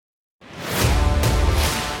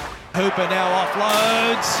Hooper now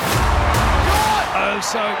offloads. Oh,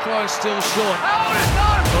 so close, still short.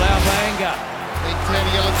 Blaubanga. Big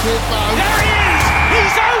Teddy on Tupou. There he is!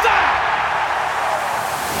 He's over!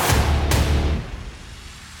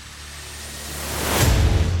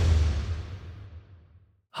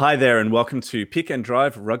 Hi there and welcome to Pick and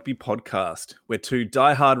Drive Rugby Podcast. We're two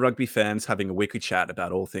die-hard rugby fans having a weekly chat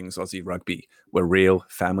about all things Aussie rugby. We're real,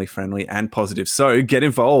 family-friendly and positive, so get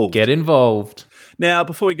involved. Get involved. Now,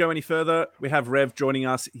 before we go any further, we have Rev joining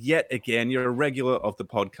us yet again. You're a regular of the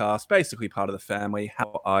podcast, basically part of the family.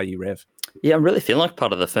 How are you, Rev? Yeah, I'm really feeling like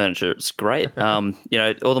part of the furniture. It's great. All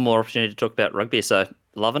the more opportunity to talk about rugby, so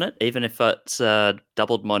loving it. Even if it's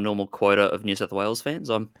doubled my normal quota of New South Wales fans,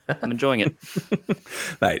 I'm enjoying it.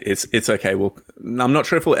 Mate, it's okay. I'm not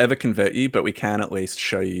sure if we'll ever convert you, but we can at least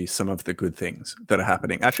show you some of the good things that are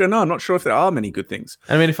happening. Actually, no, I'm not sure if there are many good things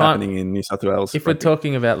happening in New South Wales. If we're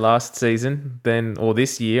talking about last season, or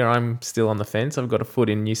this year, I'm still on the fence. I've got a foot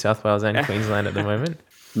in New South Wales and Queensland at the moment.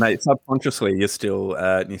 Mate, subconsciously, you're still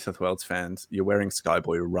New South Wales fans. You're wearing sky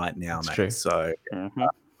blue right now, That's mate. true. So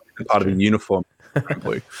part of a uniform,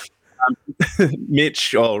 blue.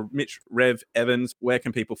 Mitch, Rev Evans, where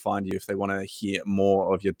can people find you if they want to hear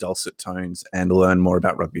more of your dulcet tones and learn more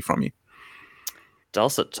about rugby from you?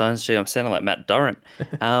 Dulcet tones, gee, I'm sounding like Matt Durrant.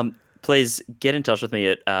 Please get in touch with me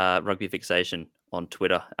at Rugby Fixation on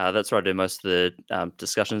Twitter. That's where I do most of the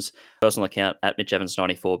discussions. Personal account at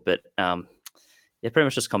MitchEvans94, but pretty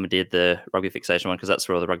much just commandeered the Rugby Fixation one because that's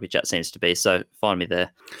where all the rugby chat seems to be. So find me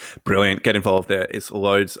there. Brilliant. Get involved there. It's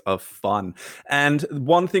loads of fun. And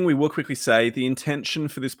one thing we will quickly say, the intention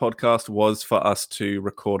for this podcast was for us to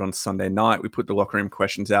record on Sunday night. We put the locker room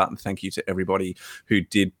questions out, and thank you to everybody who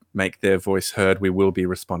did make their voice heard. We will be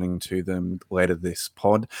responding to them later this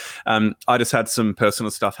pod. I just had some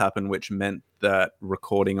personal stuff happen, which meant that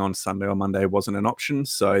recording on Sunday or Monday wasn't an option.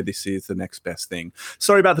 So this is the next best thing.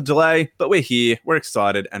 Sorry about the delay, but we're here. We're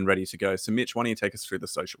excited and ready to go. So Mitch, why don't you take us through the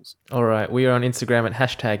socials? All right. We are on Instagram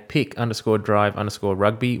at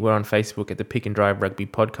 #pick_drive_rugby. We're on Facebook at the Pick and Drive Rugby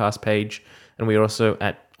podcast page. And we are also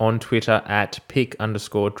on Twitter at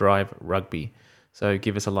pick_drive rugby. So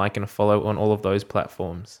give us a like and a follow on all of those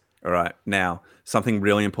platforms. All right. Now, something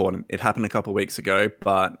really important. It happened a couple of weeks ago,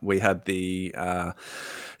 but we had the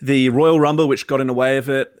Royal Rumble, which got in the way of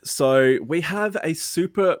it. So we have a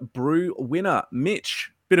Super Brew winner.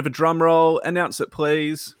 Mitch, bit of a drum roll. Announce it,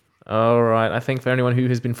 please. All right. I think for anyone who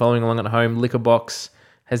has been following along at home, Liquorbox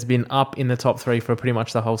has been up in the top 3 for pretty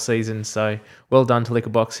much the whole season. So well done to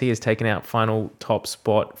Liquorbox. He has taken out final top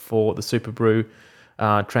spot for the Super Brew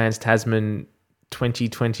Trans-Tasman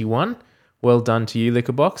 2021. Well done to you,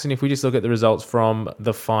 Liquorbox. And if we just look at the results from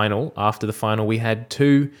the final, after the final, we had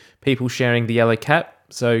 2 people sharing the yellow cap.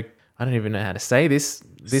 So I don't even know how to say this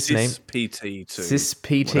name. PT2.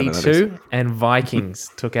 CISPT2 and Vikings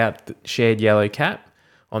took out the shared yellow cap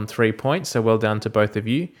on 3 points. So well done to both of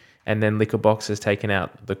you. And then Liquorbox has taken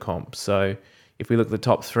out the comp. So if we look at the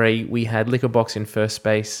top 3, we had Liquorbox in first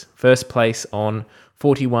place on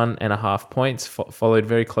 41.5 points, followed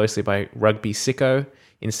very closely by Rugby Sicko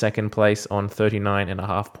in second place on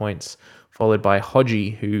 39.5 points, followed by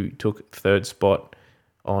Hodgie, who took third spot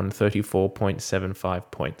on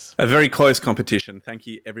 34.75 points. A very close competition. Thank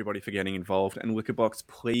you, everybody, for getting involved. And Liquorbox,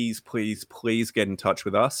 please get in touch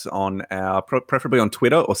with us on preferably on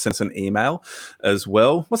Twitter, or send us an email as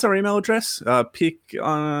well. What's our email address?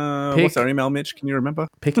 What's our email, Mitch? Can you remember?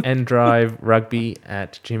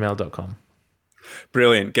 pickandriverugby@gmail.com.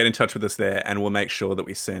 Brilliant. Get in touch with us there, and we'll make sure that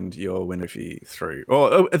we send your winner fee through.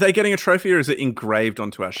 Or are they getting a trophy, or is it engraved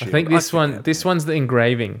onto our shield? I think this one's the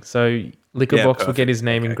engraving. So Liquorbox will get his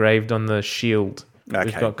name engraved on the shield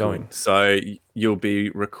we've got going. So you'll be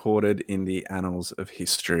recorded in the annals of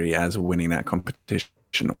history as winning that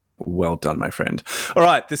competition. Well done, my friend. All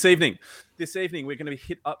right, this evening, we're going to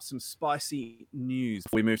hit up some spicy news.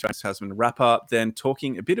 We move to our Tasman wrap up, then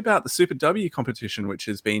talking a bit about the Super W competition, which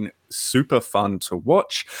has been super fun to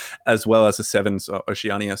watch, as well as the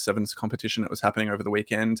Oceania Sevens competition that was happening over the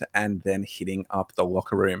weekend, and then hitting up the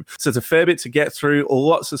locker room. So it's a fair bit to get through,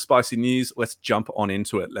 lots of spicy news. Let's jump on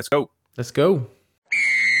into it. Let's go.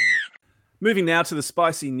 Moving now to the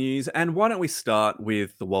spicy news, and why don't we start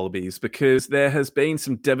with the Wallabies, because there has been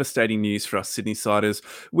some devastating news for us Sydney-siders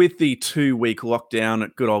with the 2-week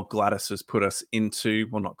lockdown. Good old Gladys has put us into,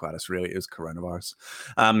 well, not Gladys really, it was coronavirus.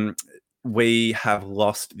 We have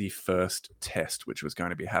lost the first test, which was going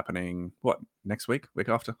to be happening, next week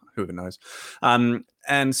after? Who even knows?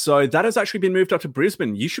 And so that has actually been moved up to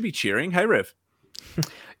Brisbane. You should be cheering. Hey, Rev.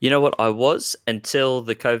 You know what? I was, until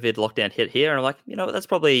the COVID lockdown hit here, and I'm like, that's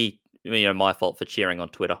probably my fault for cheering on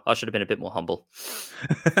Twitter. I should have been a bit more humble.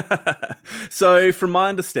 So, from my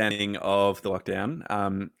understanding of the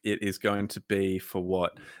lockdown, it is going to be for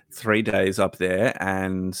 3 days up there,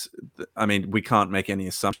 and I mean, we can't make any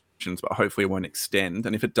assumptions, but hopefully it won't extend.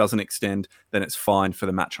 And if it doesn't extend, then it's fine for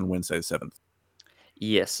the match on Wednesday the 7th.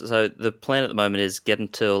 Yes. So the plan at the moment is get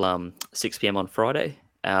until 6 p.m. on Friday.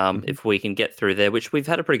 If we can get through there, which we've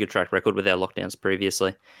had a pretty good track record with our lockdowns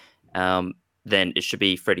previously, then it should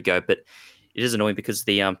be free to go. But it is annoying because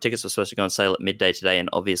the tickets were supposed to go on sale at midday today, and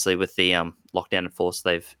obviously with the lockdown in force,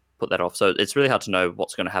 they've put that off. So it's really hard to know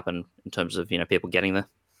what's going to happen in terms of people getting there.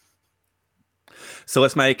 So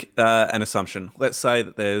let's make an assumption. Let's say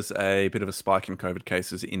that there's a bit of a spike in COVID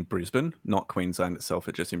cases in Brisbane, not Queensland itself,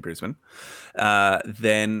 but just in Brisbane.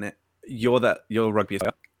 Then you're rugby.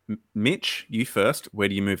 Mitch, you first. Where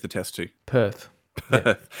do you move the test to? Perth. Perth.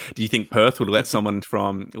 Yeah. Do you think Perth would let someone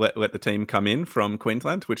let the team come in from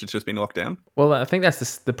Queensland, which has just been locked down? Well, I think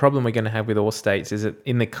that's the problem we're going to have with all states is that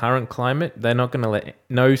in the current climate, they're not going to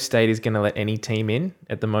no state is going to let any team in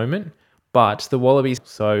at the moment, but the Wallabies.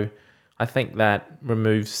 So I think that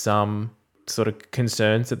removes some sort of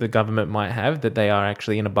concerns that the government might have that they are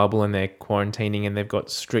actually in a bubble and they're quarantining and they've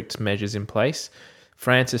got strict measures in place.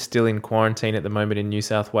 France is still in quarantine at the moment in New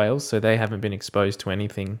South Wales, so they haven't been exposed to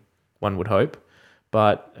anything, one would hope.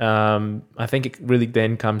 But I think it really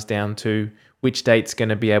then comes down to which state's going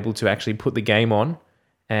to be able to actually put the game on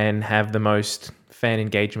and have the most fan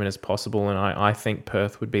engagement as possible. And I think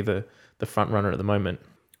Perth would be the front runner at the moment.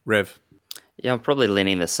 Rev. Yeah, I'm probably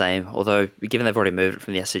leaning the same. Although, given they've already moved it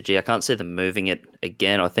from the SCG, I can't see them moving it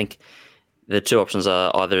again. I think the two options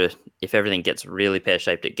are either if everything gets really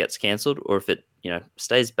pear-shaped, it gets cancelled, or if it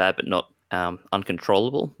stays bad but not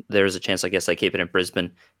uncontrollable, there is a chance, I guess, they keep it in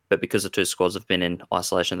Brisbane. But because the two squads have been in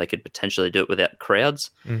isolation, they could potentially do it without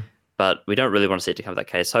crowds. But we don't really want to see it to come to that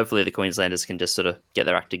case. Hopefully the Queenslanders can just sort of get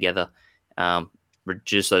their act together,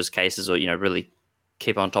 reduce those cases, or really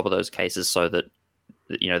keep on top of those cases so that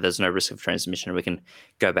there's no risk of transmission and we can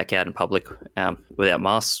go back out in public without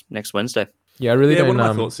masks next Wednesday. Yeah, I really don't. One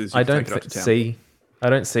of my thoughts is I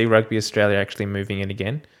don't see Rugby Australia actually moving it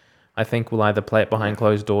again. I think we'll either play it behind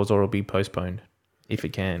closed doors or it'll be postponed if it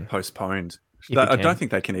can. Postponed. I don't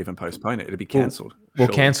think they can even postpone it. It'll be cancelled. We'll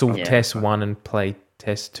cancel Test 1 and play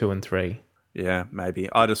Test 2 and 3. Yeah,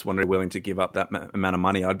 maybe. I just wonder willing to give up that amount of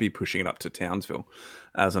money. I'd be pushing it up to Townsville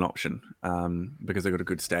as an option because they've got a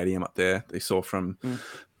good stadium up there. They saw from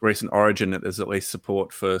recent Origin that there's at least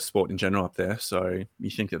support for sport in general up there. So you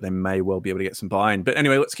think that they may well be able to get some buy-in. But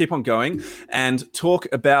anyway, let's keep on going and talk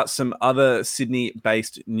about some other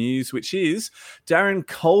Sydney-based news, which is Darren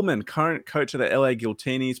Coleman, current coach of the LA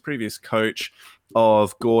Giltinis, previous coach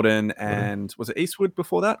of Gordon and was it Eastwood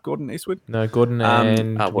before that? Gordon Eastwood? No, Gordon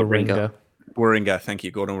and Warringah. Warringah, thank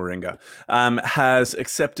you, Gordon Warringah, has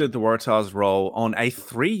accepted the Waratahs role on a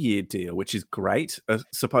 3-year deal, which is great.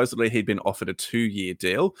 Supposedly, he'd been offered a 2-year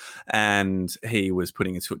deal, and he was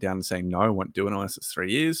putting his foot down and saying, no, I won't do it unless it's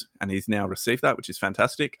 3 years, and he's now received that, which is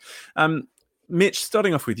fantastic. Mitch,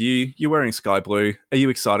 starting off with you, you're wearing sky blue. Are you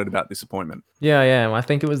excited about this appointment? Yeah, I am. I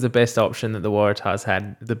think it was the best option that the Waratahs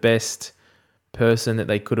had, the best person that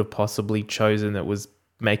they could have possibly chosen that was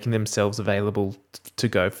making themselves available to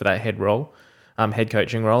go for that head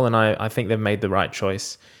coaching role. And I think they've made the right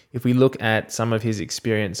choice. If we look at some of his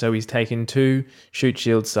experience, so he's taken 2 Shute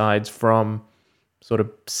Shield sides from sort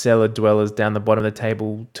of cellar dwellers down the bottom of the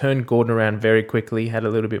table, turned Gordon around very quickly, had a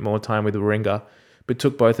little bit more time with Warringah, but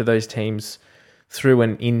took both of those teams through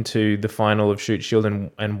and into the final of Shute Shield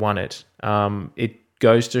and won it. It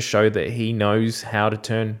goes to show that he knows how to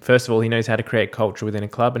turn, first of all, he knows how to create culture within a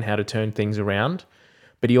club and how to turn things around.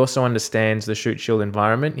 But he also understands the Shute Shield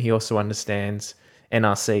environment. He also understands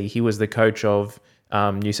NRC. He was the coach of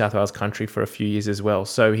New South Wales Country for a few years as well.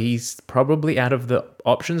 So he's probably, out of the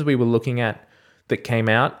options we were looking at that came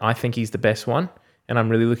out, I think he's the best one. And I'm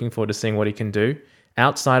really looking forward to seeing what he can do.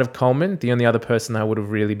 Outside of Coleman, the only other person I would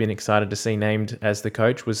have really been excited to see named as the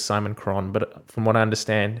coach was Simon Cron. But from what I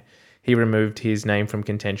understand, he removed his name from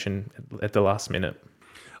contention at the last minute.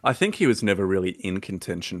 I think he was never really in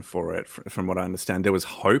contention for it, from what I understand. There was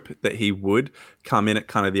hope that he would come in at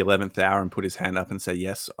kind of the 11th hour and put his hand up and say,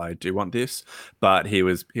 yes, I do want this. But he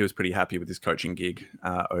was pretty happy with his coaching gig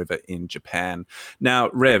over in Japan. Now,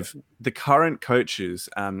 Rev, the current coaches,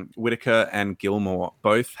 Whitaker and Gilmore,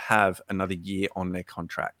 both have another year on their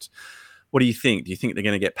contract. What do you think? Do you think they're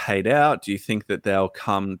going to get paid out? Do you think that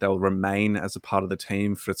they'll remain as a part of the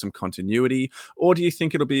team for some continuity? Or do you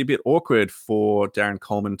think it'll be a bit awkward for Darren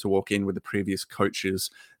Coleman to walk in with the previous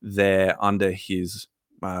coaches there under his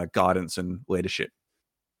guidance and leadership?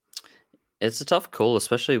 It's a tough call,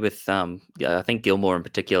 especially with I think Gilmore in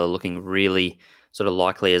particular looking really sort of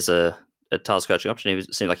likely as a task coaching option.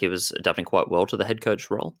 It seemed like he was adapting quite well to the head coach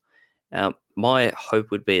role. My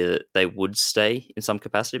hope would be that they would stay in some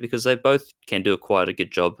capacity because they both can do quite a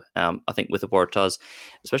good job. I think with the Waratahs,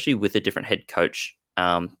 especially with a different head coach,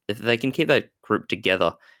 if they can keep that group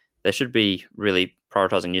together, they should be really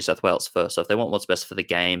prioritising New South Wales first. So if they want what's best for the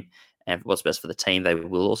game and what's best for the team, they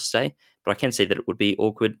will all stay. But I can see that it would be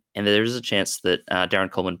awkward, and there is a chance that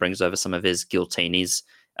Darren Coleman brings over some of his Giltinis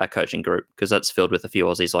coaching group because that's filled with a few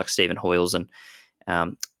Aussies like Stephen Hoyles and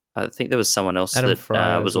I think there was someone else Adam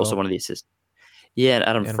that was also one of the assistants. Yeah, and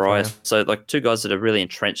Adam Fryer. So like two guys that are really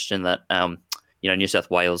entrenched in that New South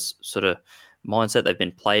Wales sort of mindset. They've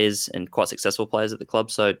been players and quite successful players at the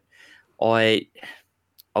club. So I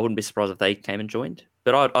wouldn't be surprised if they came and joined.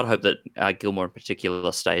 But I'd hope that Gilmore in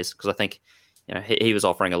particular stays because I think he was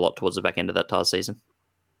offering a lot towards the back end of that TARS season.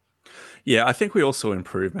 Yeah, I think we all saw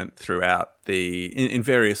improvement throughout in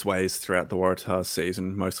various ways throughout the Waratahs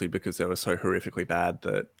season, mostly because they were so horrifically bad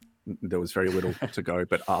that there was very little to go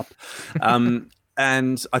but up.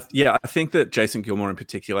 And I think that Jason Gilmore in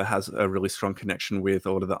particular has a really strong connection with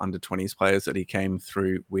a lot of the under-20s players that he came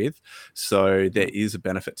through with. So there is a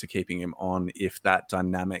benefit to keeping him on if that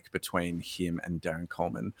dynamic between him and Darren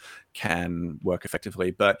Coleman can work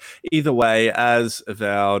effectively. But either way, as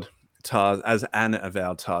an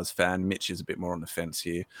avowed TARS fan, Mitch is a bit more on the fence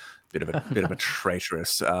here. Bit of a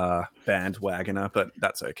traitorous bandwagoner, but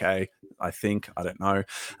that's okay. I don't know.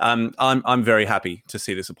 I'm very happy to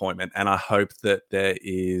see this appointment, and I hope that there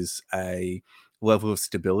is a level of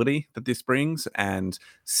stability that this brings and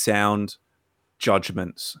sound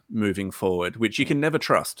judgments moving forward, which you can never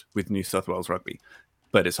trust with New South Wales rugby.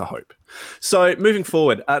 But it's a hope. So moving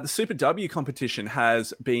forward, the Super W competition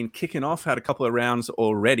has been kicking off, had a couple of rounds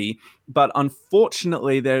already, but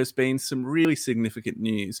unfortunately there's been some really significant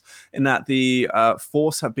news in that the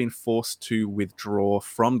Force have been forced to withdraw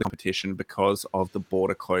from the competition because of the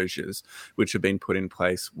border closures which have been put in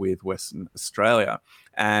place with Western Australia.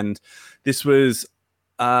 And this was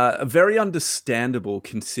very understandable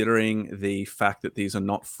considering the fact that these are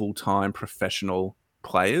not full-time professional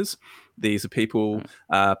players. These are people,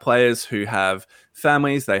 players who have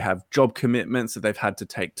families, they have job commitments that they've had to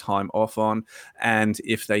take time off on. And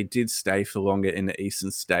if they did stay for longer in the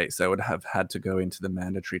eastern states, they would have had to go into the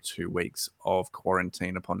mandatory 2 weeks of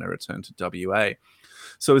quarantine upon their return to WA.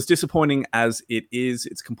 So as disappointing as it is,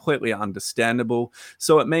 it's completely understandable.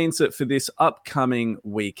 So it means that for this upcoming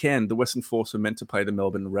weekend, the Western Force are meant to play the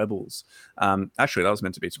Melbourne Rebels. Actually, that was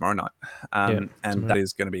meant to be tomorrow night. And that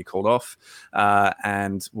is going to be called off.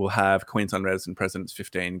 And we'll have Queensland Reds and Presidents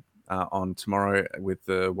 15 on tomorrow with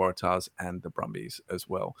the Waratahs and the Brumbies as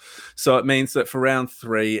well. So it means that for round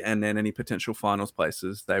 3 and then any potential finals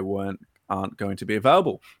places, they aren't going to be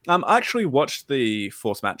available. I actually watched the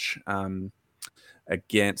Force match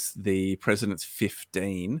against the Presidents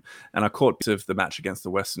 15, and I caught bits of the match against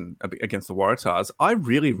the Waratahs. I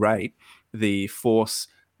really rate the Force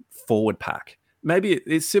forward pack. Maybe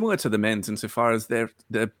it's similar to the men's insofar as they're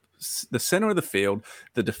the center of the field,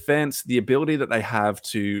 the defense, the ability that they have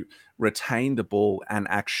to retain the ball and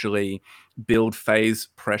actually build phase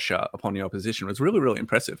pressure upon the opposition was really, really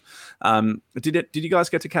impressive. Did you guys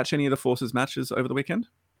get to catch any of the Forces matches over the weekend?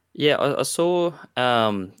 Yeah, I saw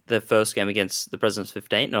the first game against the Presidents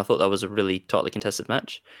 15, and I thought that was a really tightly contested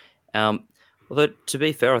match. Although, to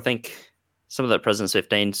be fair, I think some of the Presidents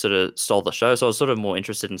 15 sort of stole the show, so I was sort of more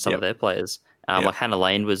interested in some of their players. Like Hannah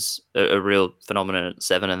Lane was a real phenomenon at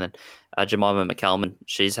 7, and then Jemima McCalman,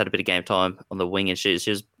 she's had a bit of game time on the wing, and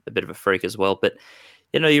she's a bit of a freak as well. But,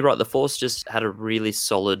 you're right, the Force just had a really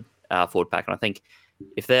solid forward pack, and I think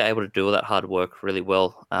if they're able to do all that hard work really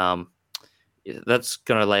well, that's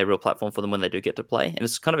going to lay a real platform for them when they do get to play. And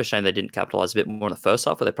it's kind of a shame they didn't capitalize a bit more in the first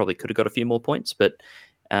half, where they probably could have got a few more points. But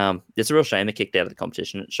it's a real shame they kicked out of the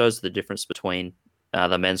competition. It shows the difference between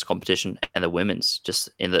the men's competition and the women's, just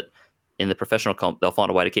in that in the professional comp, they'll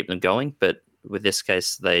find a way to keep them going. But with this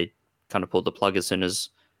case, they kind of pulled the plug as soon as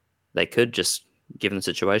they could, just given the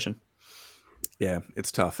situation. Yeah,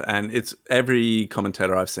 it's tough. And it's every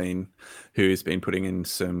commentator I've seen who's been putting in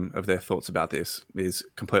some of their thoughts about this is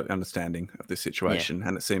completely understanding of this situation. Yeah.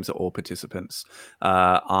 And it seems that all participants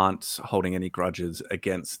aren't holding any grudges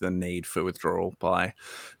against the need for withdrawal by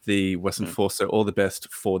the Western Force. So all the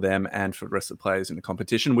best for them and for the rest of the players in the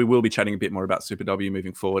competition. We will be chatting a bit more about Super W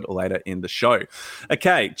moving forward later in the show.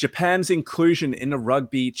 Okay, Japan's inclusion in the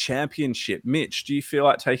Rugby Championship. Mitch, do you feel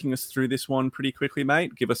like taking us through this one pretty quickly,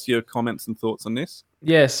 mate? Give us your comments and thoughts on this.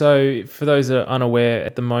 Yeah, so for those that are unaware,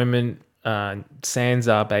 at the moment,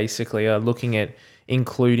 SANZAAR basically are looking at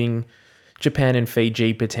including Japan and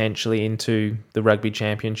Fiji potentially into the Rugby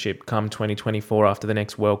Championship come 2024 after the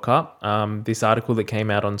next World Cup. This article that came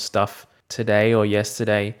out on Stuff today or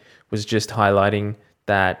yesterday was just highlighting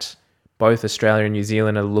that both Australia and New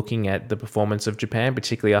Zealand are looking at the performance of Japan,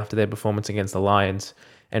 particularly after their performance against the Lions,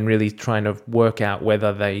 and really trying to work out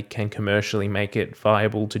whether they can commercially make it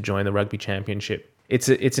viable to join the Rugby Championship. It's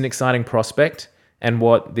an exciting prospect, and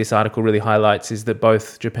what this article really highlights is that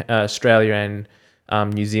both Australia and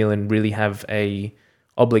New Zealand really have a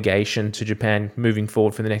obligation to Japan moving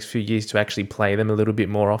forward for the next few years to actually play them a little bit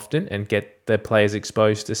more often and get their players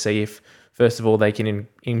exposed to see if, first of all, they can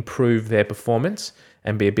improve their performance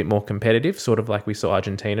and be a bit more competitive, sort of like we saw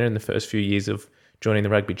Argentina in the first few years of joining the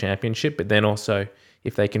Rugby Championship, but then also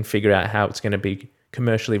if they can figure out how it's going to be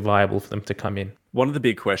commercially viable for them to come in. One of the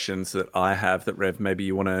big questions that I have that, Rev, maybe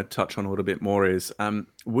you want to touch on a little bit more is,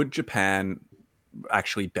 would Japan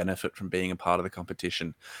actually benefit from being a part of the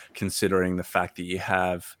competition, considering the fact that you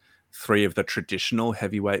have 3 of the traditional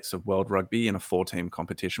heavyweights of world rugby in a 4-team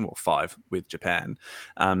competition, well, 5 with Japan,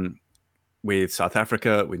 with South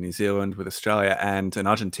Africa, with New Zealand, with Australia, and an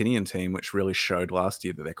Argentinian team, which really showed last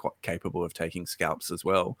year that they're quite capable of taking scalps as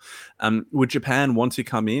well. Would Japan want to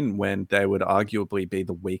come in when they would arguably be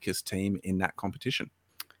the weakest team in that competition?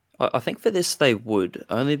 I think for this they would,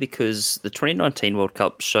 only because the 2019 World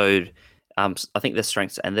Cup showed I think their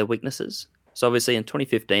strengths and their weaknesses. So obviously in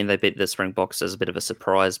 2015, they beat the Springboks as a bit of a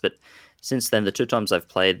surprise. But since then, the 2 times they've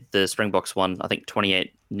played, the Springboks won, I think, 28-0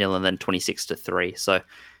 and then 26-3. So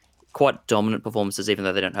quite dominant performances, even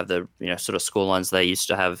though they don't have the sort of scorelines they used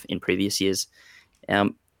to have in previous years.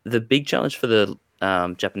 The big challenge for the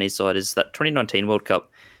Japanese side is that 2019 World Cup,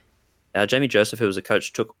 Jamie Joseph, who was a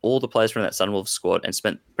coach, took all the players from that Sunwolves squad and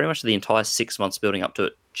spent pretty much the entire 6 months building up to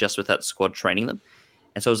it just with that squad training them.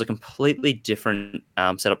 And so it was a completely different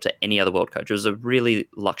setup to any other world coach. It was a really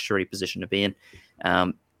luxury position to be in,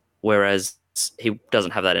 whereas he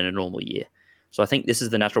doesn't have that in a normal year. So I think this is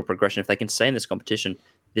the natural progression. If they can stay in this competition,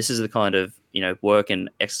 this is the kind of work and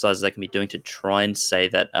exercises they can be doing to try and stay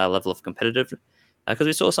that level of competitive. Because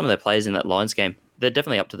we saw some of their players in that Lions game. They're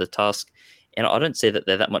definitely up to the task. And I don't see that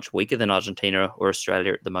they're that much weaker than Argentina or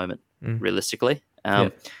Australia at the moment, realistically.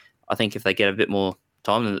 I think if they get a bit more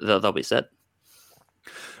time, they'll be set.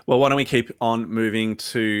 Well, why don't we keep on moving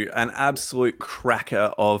to an absolute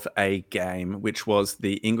cracker of a game, which was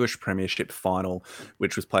the English Premiership final,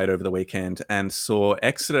 which was played over the weekend and saw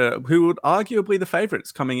Exeter, who would arguably the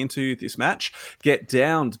favourites coming into this match, get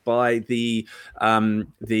downed by the coachless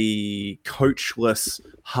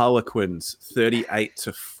Harlequins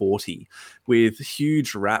 38-40, with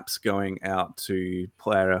huge raps going out to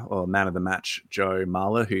player or man of the match Joe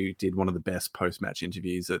Marler, who did one of the best post-match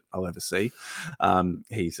interviews that I'll ever see.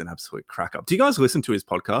 He's an absolute crack up. Do you guys listen to his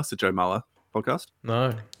podcast, the Joe Marler podcast?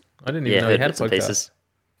 No, I didn't even know he had a podcast. Pieces.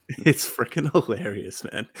 It's freaking hilarious,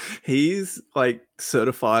 man. He's like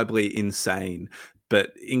certifiably insane,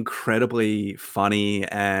 but incredibly funny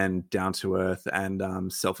and down to earth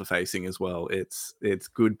and self-effacing as well. It's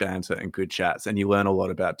good banter and good chats, and you learn a lot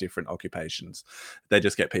about different occupations. They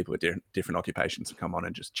just get people with different occupations to come on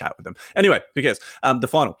and just chat with them. Anyway, who cares? The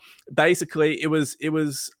final, basically, it was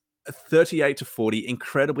 38-40,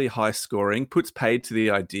 incredibly high scoring, puts paid to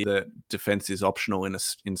the idea that defense is optional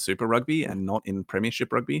in Super Rugby and not in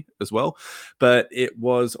Premiership Rugby as well. But it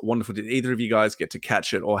was wonderful. Did either of you guys get to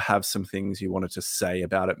catch it or have some things you wanted to say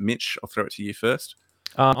about it? Mitch, I'll throw it to you first.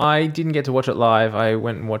 I didn't get to watch it live. I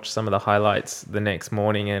went and watched some of the highlights the next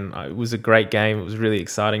morning, and it was a great game. It was really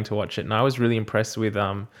exciting to watch it. And I was really impressed with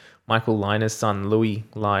Michael Liner's son, Louis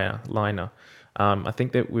Liner. I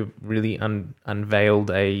think that we've really unveiled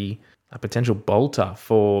a potential bolter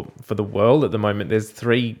for the world at the moment. There's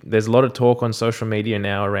a lot of talk on social media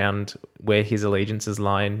now around where his allegiances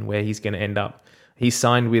lie and where he's going to end up. He's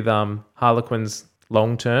signed with Harlequins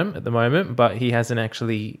long term at the moment, but he hasn't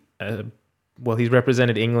actually. He's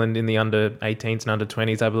represented England in the under 18s and under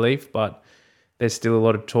 20s, I believe, but there's still a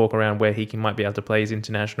lot of talk around where he might be able to play his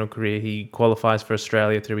international career. He qualifies for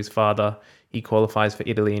Australia through his father. He qualifies for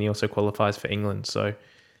Italy, and he also qualifies for England. So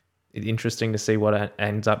it's interesting to see what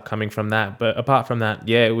ends up coming from that. But apart from that,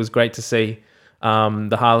 yeah, it was great to see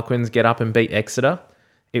the Harlequins get up and beat Exeter.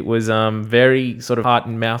 It was very sort of heart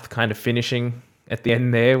and mouth kind of finishing at the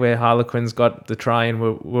end there, where Harlequins got the try and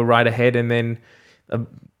were right ahead, and then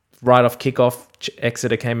right off kickoff,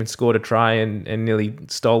 Exeter came and scored a try and nearly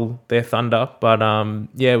stole their thunder. But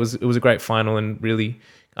it was a great final, and really,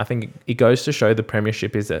 I think it goes to show the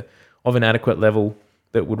Premiership is of an adequate level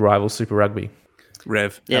that would rival Super Rugby.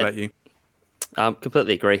 Rev, how about you?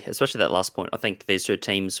 Completely agree, especially that last point. I think these two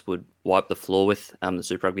teams would wipe the floor with the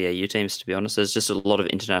Super Rugby AU teams, to be honest. There's just a lot of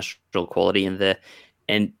international quality in there.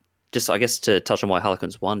 And just, I guess, to touch on why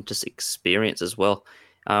Harlequins won, just experience as well.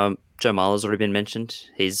 Joe Marler's already been mentioned.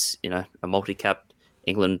 He's, a multi-cap.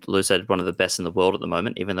 England, Lou said, one of the best in the world at the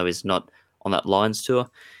moment, even though he's not on that Lions tour,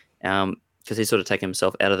 because he's sort of taken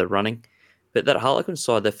himself out of the running. But that Harlequins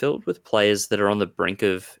side, they're filled with players that are on the brink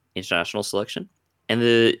of international selection. And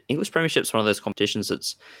the English Premiership is one of those competitions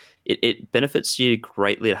it benefits you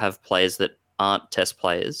greatly to have players that aren't test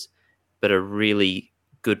players, but are really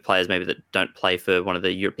good players, maybe that don't play for one of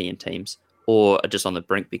the European teams or are just on the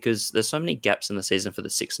brink, because there's so many gaps in the season for the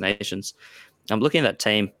Six Nations. I'm looking at that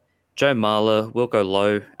team: Joe Marler, Wilco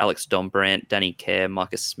Lowe, Alex Dombrandt, Danny Kerr,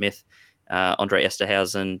 Marcus Smith, Andre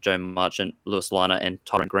Esterhausen, Joe Marchant, Lewis Liner, and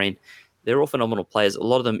Tyrone Green. They're all phenomenal players, a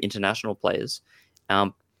lot of them international players.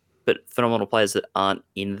 But phenomenal players that aren't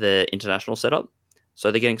in the international setup.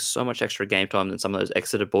 So they're getting so much extra game time than some of those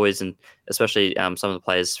Exeter boys, and especially some of the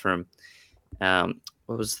players from, what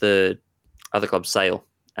was the other club, Sale,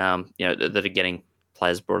 that are getting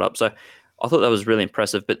players brought up. So I thought that was really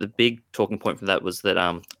impressive. But the big talking point from that was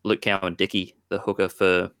that Luke Cowan-Dickie, the hooker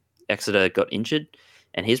for Exeter, got injured,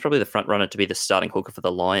 and he's probably the front runner to be the starting hooker for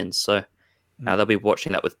the Lions. So they'll be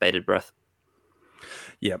watching that with bated breath.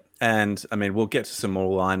 Yeah, and I mean, we'll get to some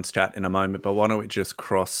more Lions chat in a moment, but why don't we just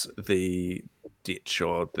cross the ditch,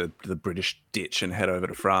 or the British ditch, and head over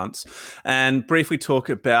to France and briefly talk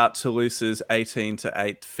about Toulouse's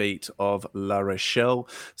 18-8 defeat of La Rochelle.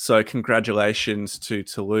 So congratulations to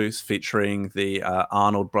Toulouse, featuring the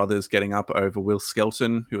Arnold brothers getting up over Will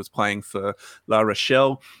Skelton, who was playing for La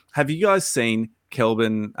Rochelle. Have you guys seen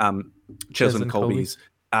Cheslin Kolbe's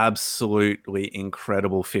absolutely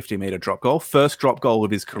incredible 50-meter drop goal? First drop goal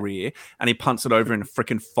of his career, and he punts it over in a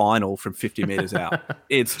freaking final from 50 meters out.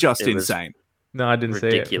 It's just insane. No, I didn't see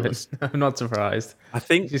it. I'm not surprised. I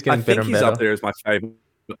think he's up there as my favorite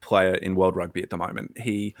player in world rugby at the moment.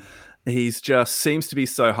 He's just seems to be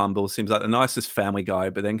so humble, seems like the nicest family guy,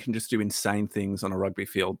 but then can just do insane things on a rugby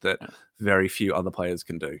field that very few other players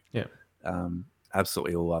can do. Yeah.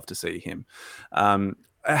 Absolutely love to see him.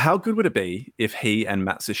 How good would it be if he and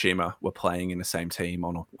Matsushima were playing in the same team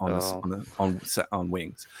on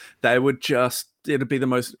wings? It'd be the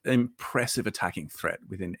most impressive attacking threat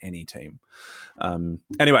within any team.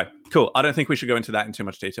 Anyway, cool. I don't think we should go into that in too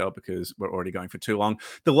much detail because we're already going for too long.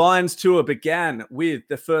 The Lions tour began with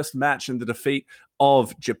the first match and the defeat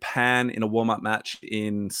of Japan in a warm-up match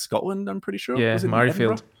in Scotland, I'm pretty sure. Yeah,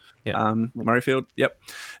 Murrayfield. Yeah. Murrayfield. Yep.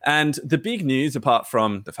 And the big news, apart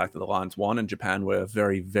from the fact that the Lions won and Japan were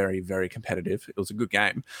very, very, very competitive, it was a good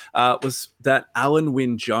game, was that Alan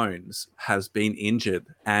Wynne-Jones has been injured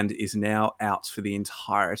and is now out for the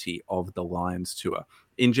entirety of the Lions tour.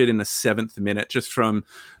 Injured in the 7th minute, just from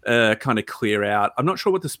kind of clear out. I'm not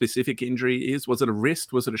sure what the specific injury is. Was it a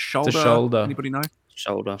wrist? Was it a shoulder? It's a shoulder. Anybody know?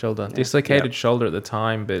 Shoulder. Yeah. Dislocated shoulder at the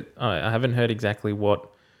time, but I haven't heard exactly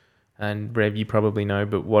what. And Rev, you probably know,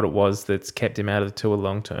 but what it was that's kept him out of the tour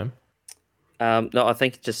long term. No, I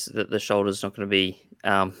think just that the shoulder's not going to be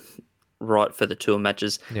right for the tour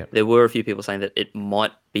matches. Yep. There were a few people saying that it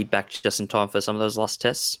might be back just in time for some of those last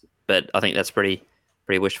tests, but I think that's pretty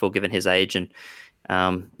wishful given his age and how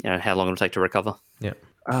long it'll take to recover. Yeah.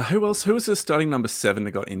 Who else? Who was the starting number 7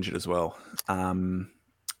 that got injured as well?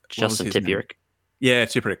 Justin Tipuric. Yeah,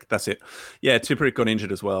 Tipuric, that's it. Yeah, Tipuric got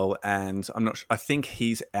injured as well, and I'm not sure. I think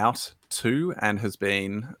he's out too and has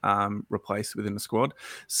been replaced within the squad.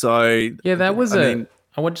 So yeah, that was I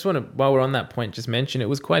just want to, while we're on that point, just mention it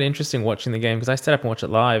was quite interesting watching the game because I stayed up and watched it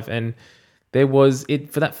live, and there was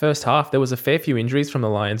for that first half there was a fair few injuries from the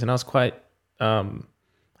Lions, and I was quite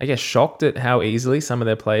shocked at how easily some of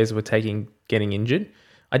their players were getting injured.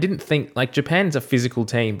 I didn't think, like, Japan's a physical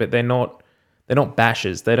team, but they're not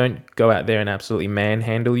bashers. They don't go out there and absolutely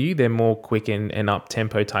manhandle you. They're more quick and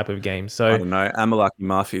up-tempo type of game. So I don't know. Amalaki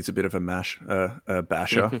Murphy is a bit of a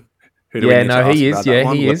basher. He is.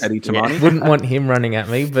 Yeah, he is. Wouldn't want him running at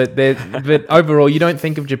me. But overall, you don't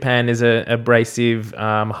think of Japan as a abrasive,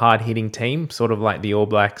 hard-hitting team, sort of like the All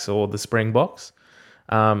Blacks or the Springboks.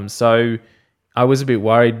 So I was a bit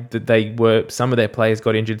worried that some of their players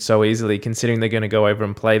got injured so easily, considering they're going to go over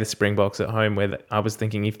and play the Springboks at home, where I was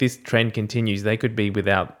thinking if this trend continues, they could be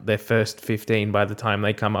without their first 15 by the time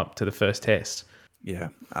they come up to the first test. Yeah,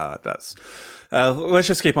 that's... let's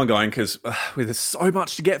just keep on going because there's so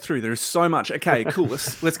much to get through. There's so much. Okay, cool.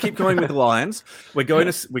 Let's keep going with the Lions. We're going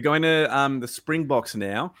to the Springboks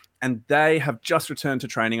now. and they have just returned to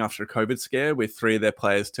training after a COVID scare with 3 of their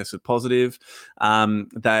players tested positive.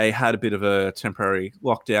 They had a bit of a temporary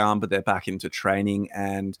lockdown, but they're back into training,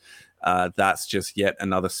 and that's just yet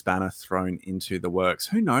another spanner thrown into the works.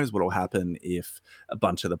 Who knows what will happen if a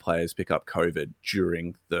bunch of the players pick up COVID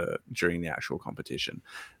during the actual competition?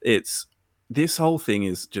 This whole thing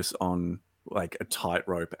is just on like a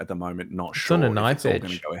tightrope at the moment. Not sure on a if knife it's all edge.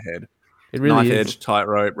 going to go ahead. It really Knife is. edge,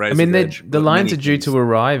 tightrope, razor's I mean, edge. the Lions are due things. to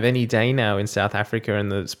arrive any day now in South Africa,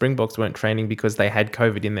 and the Springboks weren't training because they had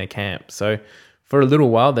COVID in their camp. So for a little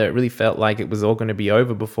while there, it really felt like it was all going to be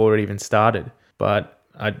over before it even started. But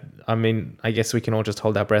I mean, I guess we can all just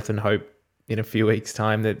hold our breath and hope in a few weeks'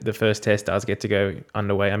 time that the first test does get to go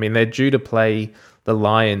underway. I mean, they're due to play the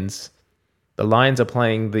Lions. The Lions are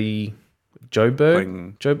playing the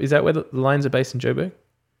Joburg. Is that where the Lions are based in Joburg?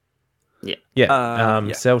 Yeah. Yeah.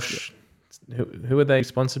 Yeah. Selsh. Who are they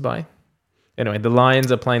sponsored by? Anyway, the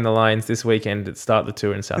Lions are playing the Lions this weekend to start the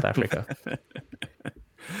tour in South Africa.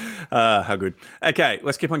 How good. Okay,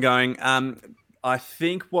 let's keep on going. I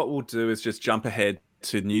think what we'll do is just jump ahead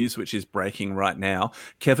to news which is breaking right now.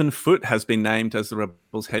 Kevin Foote has been named as the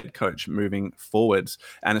Rebels head coach moving forwards,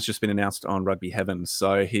 and it's just been announced on Rugby Heaven.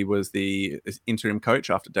 So he was the interim coach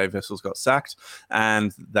after Dave Vessels got sacked,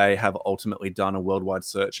 and they have ultimately done a worldwide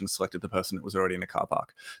search and selected the person that was already in a car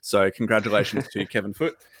park. So congratulations to Kevin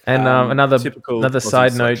Foote. And another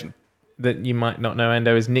side selection. note that you might not know,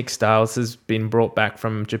 Ando, is Nick Stiles has been brought back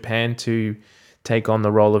from Japan to take on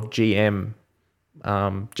the role of GM,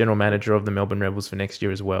 general manager of the Melbourne Rebels for next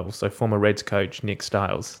year as well. So former Reds coach Nick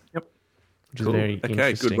Stiles. Yep. Which is very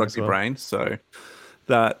interesting. Good rugby as well. brain. So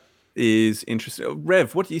that is interesting.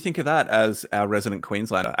 Rev, what do you think of that as our resident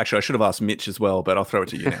Queenslander? Actually, I should have asked Mitch as well, but I'll throw it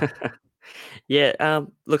to you now. Yeah,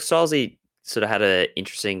 look, Stylesy sort of had an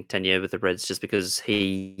interesting tenure with the Reds just because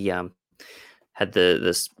he had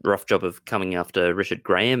this rough job of coming after Richard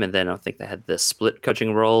Graham, and then I think they had the split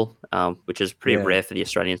coaching role, which is pretty rare for the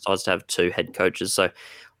Australian sides to have 2 head coaches. So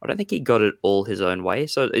I don't think he got it all his own way.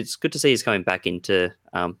 So it's good to see he's coming back into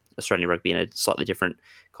Australian rugby in a slightly different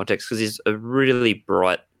context because he's a really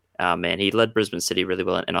bright man. He led Brisbane City really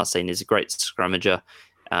well at NRC, and he's a great scrummager,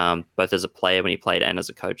 both as a player when he played and as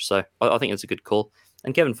a coach. So I think it's a good call.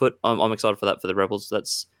 And Kevin Foote, I'm excited for that for the Rebels.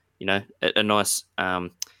 That's a nice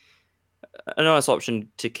option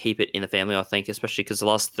to keep it in the family, I think, especially because the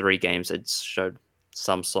last 3 games had showed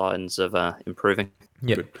some signs of improving.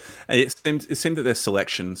 Yeah, it seemed that their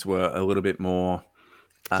selections were a little bit more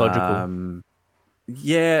logical.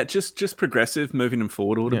 Yeah, just progressive, moving them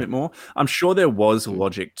forward a little bit more. I'm sure there was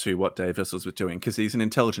logic to what Dave Vessels was doing because he's an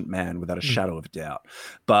intelligent man without a shadow of a doubt.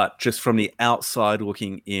 But just from the outside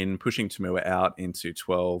looking in, pushing Tamua out into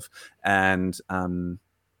 12, and I'm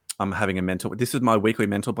having a mental. This is my weekly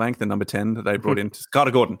mental blank. The number 10 that they brought in,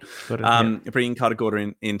 Carter Gordon. Bringing Carter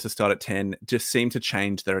Gordon in to start at 10 just seemed to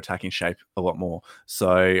change their attacking shape a lot more.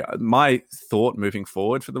 So my thought moving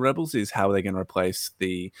forward for the Rebels is how are they going to replace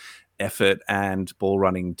the effort and ball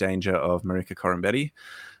running danger of Marika Korombete.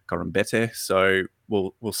 So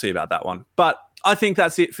we'll see about that one. But I think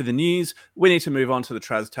that's it for the news. We need to move on to the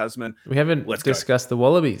Tasman. We haven't discussed the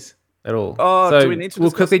Wallabies at all. Oh, do we need to?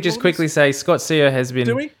 We'll quickly say Scott Sear has been.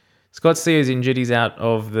 Do we? Scott Sear's injured. He's out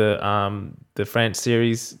of the France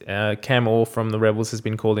series. Cam Orr from the Rebels has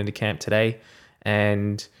been called into camp today,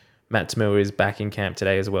 and Matt Tamua is back in camp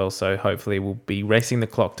today as well. So hopefully we'll be racing the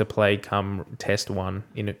clock to play come test 1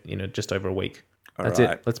 in just over a week. That's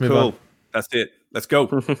it. Let's move on. That's it. Let's go.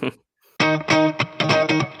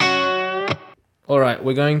 All right,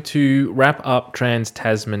 we're going to wrap up Trans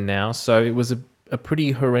Tasman now. So it was a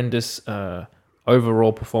pretty horrendous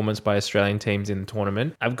overall performance by Australian teams in the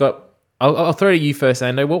tournament. I'll throw to you first,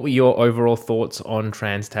 Ando. What were your overall thoughts on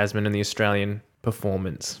Trans Tasman and the Australian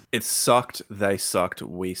performance? It sucked. They sucked.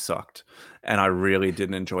 We sucked. And I really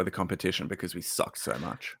didn't enjoy the competition because we sucked so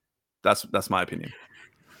much. That's my opinion.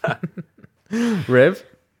 Rev?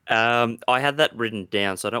 I had that written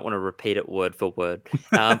down, so I don't want to repeat it word for word.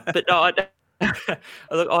 But no,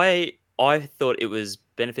 look, I thought it was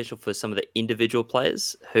beneficial for some of the individual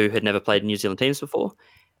players who had never played New Zealand teams before.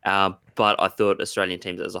 But I thought Australian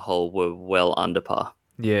teams as a whole were well under par.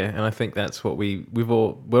 Yeah, and I think that's what we're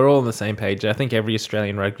all on the same page. I think every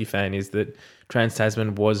Australian rugby fan is that Trans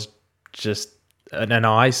Tasman was just an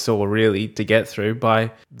eyesore really to get through.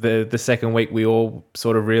 By the second week, we all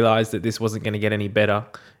sort of realised that this wasn't going to get any better.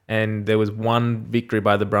 And there was one victory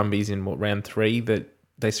by the Brumbies in round 3 that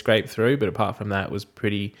they scraped through, but apart from that, it was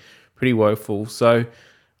pretty woeful. So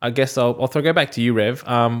I guess I'll go back to you, Rev.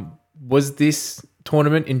 Was this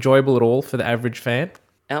tournament enjoyable at all for the average fan?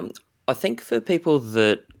 I think for people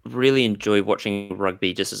that really enjoy watching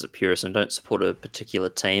rugby just as a purist and don't support a particular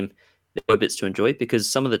team, there were bits to enjoy because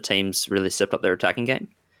some of the teams really stepped up their attacking game.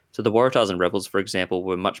 So the Waratahs and Rebels, for example,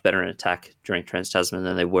 were much better in attack during Trans-Tasman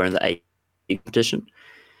than they were in the A competition.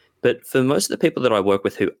 But for most of the people that I work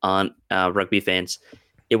with who aren't rugby fans,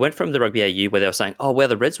 it went from the Rugby AU where they were saying, "Oh, wow,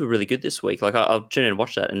 the Reds were really good this week." Like I'll tune in and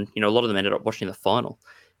watch that, and a lot of them ended up watching the final.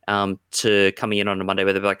 To coming in on a Monday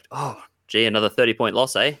where they're like, "Oh, gee, another 30-point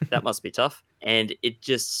loss, eh? That must be tough." And it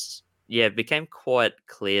just, became quite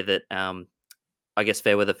clear that I guess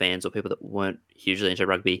fair weather fans or people that weren't hugely into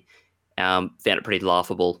rugby found it pretty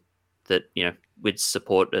laughable that we'd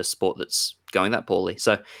support a sport that's going that poorly.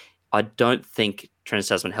 So I don't think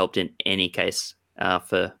Trans-Tasman helped in any case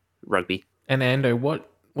for rugby. And Ando,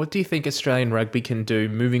 what do you think Australian rugby can do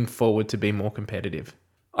moving forward to be more competitive?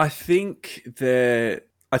 I think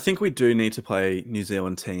we do need to play New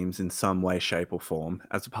Zealand teams in some way, shape, or form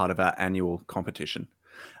as a part of our annual competition.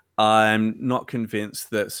 I'm not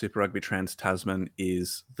convinced that Super Rugby Trans-Tasman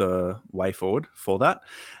is the way forward for that.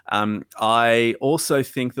 I also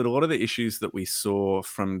think that a lot of the issues that we saw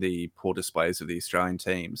from the poor displays of the Australian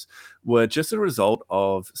teams were just a result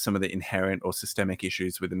of some of the inherent or systemic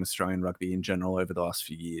issues within Australian rugby in general over the last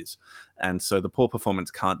few years. And so the poor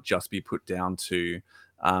performance can't just be put down to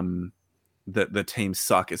the teams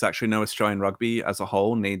suck. It's actually no, Australian rugby as a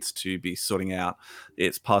whole needs to be sorting out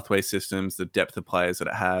its pathway systems, the depth of players that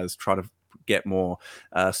it has, try to get more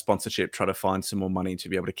sponsorship, try to find some more money to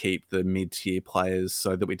be able to keep the mid-tier players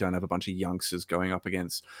so that we don't have a bunch of youngsters going up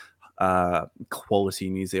against quality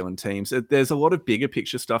New Zealand teams. There's a lot of bigger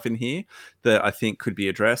picture stuff in here that I think could be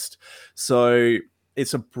addressed. So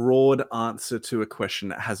it's a broad answer to a question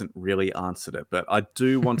that hasn't really answered it, but I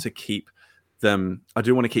do want to keep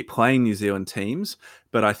playing New Zealand teams,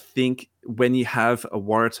 but I think when you have a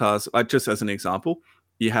Waratahs, just as an example,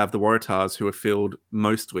 you have the Waratahs who are filled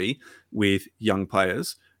mostly with young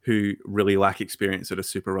players who really lack experience at a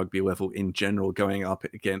Super Rugby level in general, going up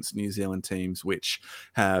against New Zealand teams which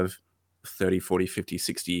have 30, 40, 50,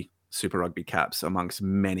 60 Super Rugby caps amongst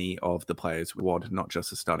many of the players with WAD, not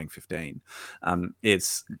just the starting 15.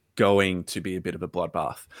 It's going to be a bit of a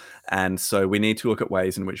bloodbath. And so we need to look at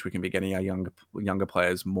ways in which we can be getting our younger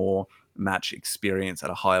players more match experience at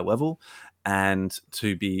a higher level and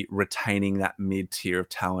to be retaining that mid-tier of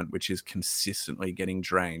talent, which is consistently getting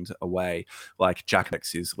drained away. Like Jack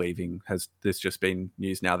Maddox is leaving. There's just been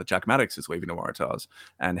news now that Jack Maddox is leaving the Waratahs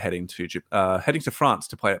and heading to France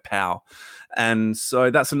to play at POW. And so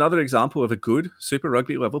that's another example of a good Super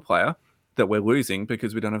Rugby level player that we're losing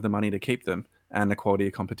because we don't have the money to keep them and the quality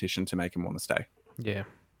of competition to make them want to stay. Yeah.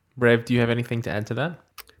 Rev, do you have anything to add to that?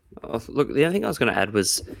 Look, the only thing I was going to add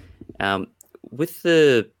was with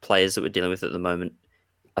the players that we're dealing with at the moment,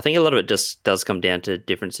 I think a lot of it just does come down to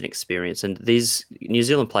difference in experience. And these New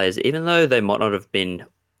Zealand players, even though they might not have been,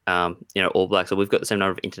 All Blacks, or we've got the same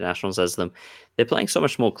number of internationals as them, they're playing so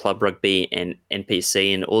much more club rugby and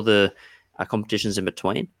NPC and all the competitions in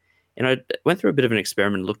between. And I went through a bit of an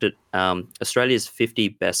experiment and looked at Australia's 50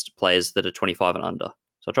 best players that are 25 and under.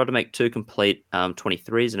 So I tried to make 2 complete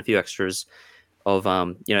 23s and a few extras of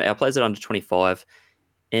our players that are under 25.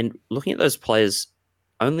 And looking at those players,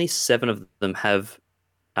 only 7 of them have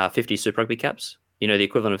 50 Super Rugby caps, the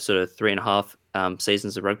equivalent of sort of 3.5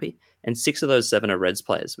 seasons of rugby. And 6 of those 7 are Reds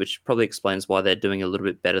players, which probably explains why they're doing a little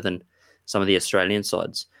bit better than some of the Australian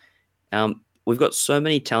sides. We've got so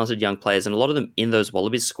many talented young players, and a lot of them in those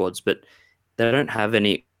Wallabies squads, but they don't have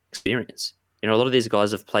any experience. A lot of these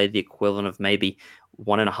guys have played the equivalent of maybe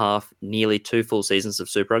 1.5, nearly 2 full seasons of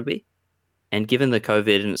Super Rugby. And given the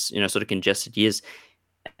COVID and sort of congested years,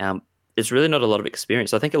 there's really not a lot of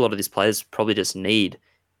experience. I think a lot of these players probably just need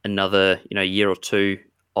another year or 2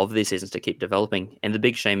 of these seasons to keep developing. And the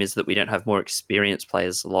big shame is that we don't have more experienced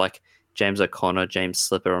players like James O'Connor, James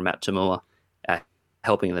Slipper, or Matt Tamua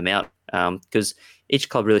helping them out. Because each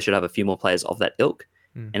club really should have a few more players of that ilk.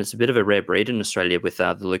 And it's a bit of a rare breed in Australia with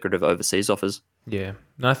the lucrative overseas offers. Yeah.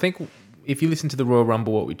 And I think if you listen to the Royal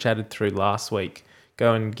Rumble, what we chatted through last week,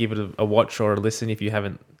 go and give it a watch or a listen if you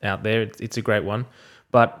haven't out there. It's a great one.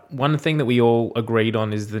 But one thing that we all agreed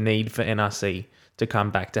on is the need for NRC to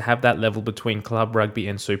come back, to have that level between club rugby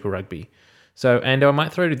and Super Rugby. So, Ando, I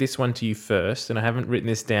might throw this one to you first, and I haven't written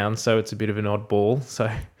this down, so it's a bit of an oddball.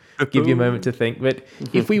 So give you a moment to think. But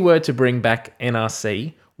if we were to bring back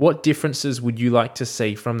NRC, what differences would you like to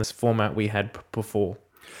see from this format we had before?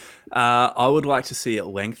 I would like to see it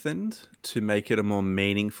lengthened to make it a more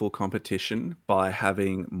meaningful competition by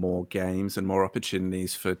having more games and more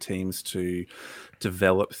opportunities for teams to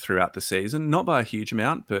develop throughout the season. Not by a huge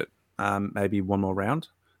amount, but maybe one more round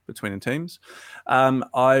between the teams.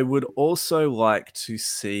 I would also like to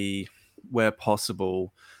see, where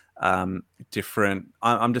possible, different.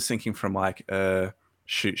 I'm just thinking from like a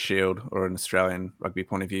Shoot Shield or an Australian rugby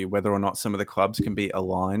point of view, whether or not some of the clubs can be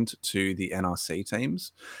aligned to the NRC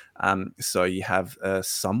teams. So you have a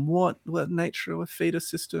somewhat nature of a feeder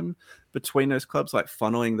system between those clubs, like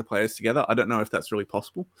funneling the players together. I don't know if that's really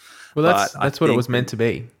possible. Well, that's what it was meant to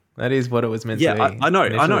be. That is what it was meant to be. Yeah, I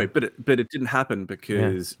know, but it didn't happen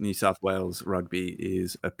because New South Wales rugby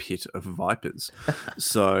is a pit of vipers.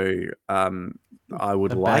 So I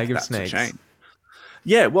would like that to change.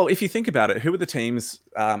 Yeah, well, if you think about it, who are the teams?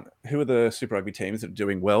 Who are the Super Rugby teams that are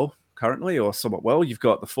doing well currently, or somewhat well? You've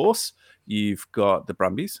got the Force, you've got the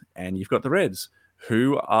Brumbies, and you've got the Reds.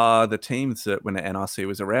 Who are the teams that, when the NRC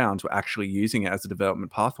was around, were actually using it as a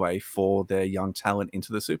development pathway for their young talent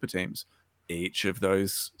into the super teams? Each of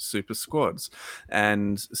those super squads.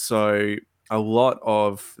 And so a lot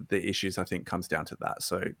of the issues, I think, comes down to that.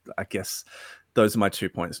 So I guess those are my 2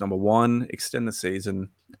 points. Number one, extend the season.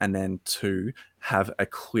 And then two, have a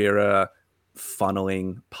clearer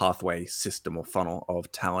funneling pathway system or funnel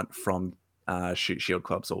of talent from Shoot Shield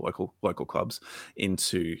clubs or local clubs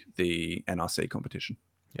into the NRC competition.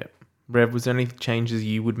 Yeah. Rev, was there any changes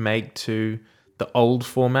you would make to the old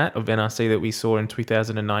format of NRC that we saw in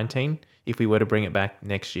 2019 if we were to bring it back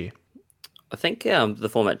next year? I think the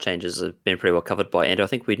format changes have been pretty well covered by Andrew. I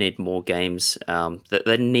think we need more games that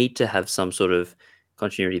they need to have some sort of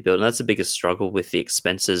continuity built. And that's the biggest struggle with the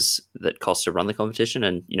expenses that cost to run the competition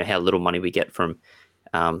and, how little money we get from,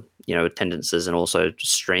 attendances and also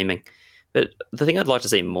streaming. But the thing I'd like to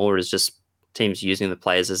see more is just teams using the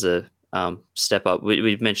players as a step up.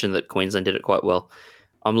 We've mentioned that Queensland did it quite well.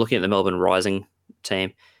 I'm looking at the Melbourne Rising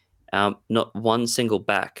team. Not one single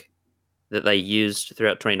back that they used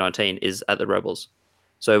throughout 2019 is at the Rebels.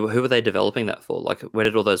 So who are they developing that for? Like, where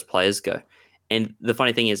did all those players go? And the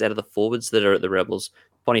funny thing is, out of the forwards that are at the Rebels,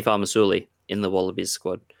 Boniface Masuli in the Wallabies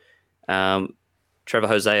squad. Trevor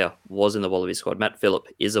Hosea was in the Wallabies squad. Matt Phillip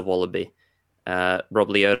is a Wallaby. Rob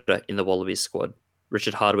Leota in the Wallabies squad.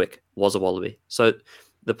 Richard Hardwick was a Wallaby. So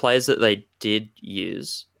the players that they did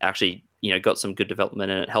use actually, got some good development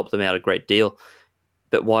and it helped them out a great deal.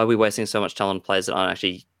 But why are we wasting so much talent on players that aren't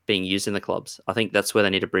actually being used in the clubs? I think that's where they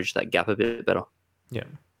need to bridge that gap a bit better. Yeah,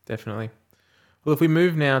 definitely. Well, if we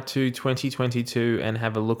move now to 2022 and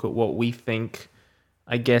have a look at what we think,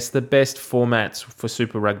 I guess, the best formats for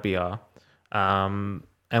Super Rugby are, and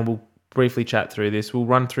we'll briefly chat through this. We'll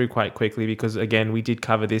run through quite quickly because, again, we did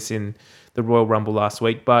cover this in the Royal Rumble last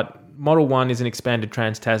week, but Model 1 is an expanded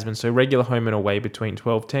Trans-Tasman, so regular home and away between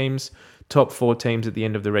 12 teams. Top 4 teams at the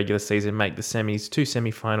end of the regular season make the semis, 2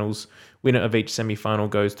 semi-finals. Winner of each semi-final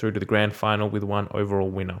goes through to the grand final with 1 overall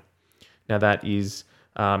winner. Now that is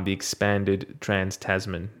the expanded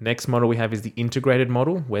Trans-Tasman. Next model we have is the integrated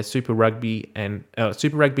model, where Super Rugby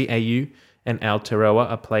AU and Aotearoa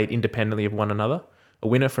are played independently of one another. A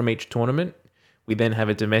winner from each tournament. We then have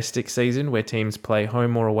a domestic season where teams play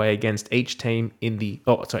home or away against each team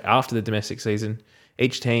after the domestic season.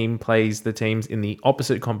 Each team plays the teams in the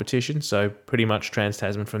opposite competition, so pretty much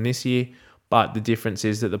Trans-Tasman from this year. But the difference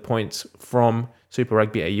is that the points from Super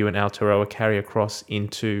Rugby AU and Aotearoa carry across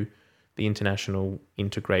into the international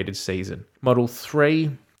integrated season. Model 3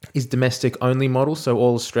 is domestic only model, so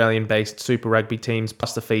all Australian-based Super Rugby teams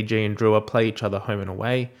plus the Fiji and Drua play each other home and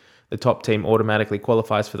away. The top team automatically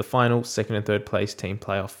qualifies for the final. Second and third place team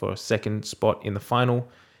play off for a second spot in the final.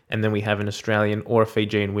 And then we have an Australian or a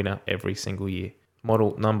Fijian winner every single year.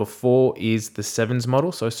 Model number 4 is the Sevens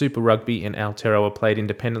model. So Super Rugby and Aotearoa are played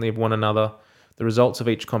independently of one another. The results of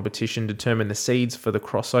each competition determine the seeds for the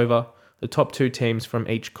crossover. The top 2 teams from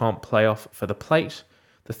each comp play off for the plate.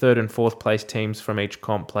 The third and fourth place teams from each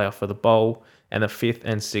comp play off for the bowl. And the fifth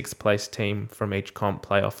and sixth place team from each comp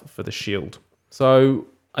play off for the shield. So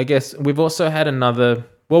I guess we've also had another...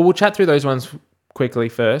 Well, we'll chat through those ones quickly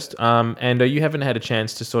first. And you haven't had a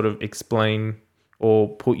chance to sort of explain or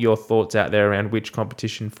put your thoughts out there around which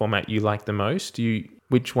competition format you like the most.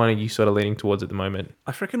 Which one are you sort of leaning towards at the moment?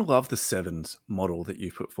 I freaking love the Sevens model that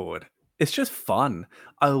you put forward. It's just fun.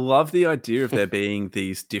 I love the idea of there being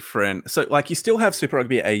these different... So, like, you still have Super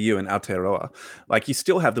Rugby AU and Aotearoa. Like, you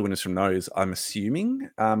still have the winners from those, I'm assuming.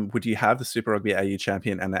 Would you have the Super Rugby AU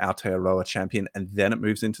champion and the Aotearoa champion, and then it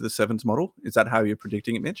moves into the Sevens model? Is that how you're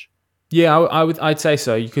predicting it, Mitch? Yeah, I'd say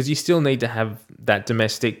so, because you still need to have that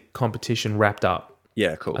domestic competition wrapped up.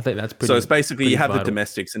 Yeah, cool. I think that's pretty. So it's basically you have vital. the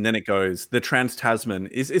domestics, and then it goes. The Trans-Tasman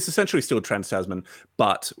is essentially still Trans-Tasman,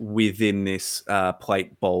 but within this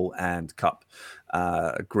plate, bowl, and cup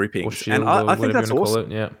groupings. Shield, and I think that's awesome.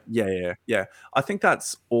 Yeah. I think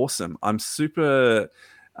that's awesome. I'm super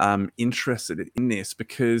interested in this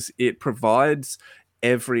because it provides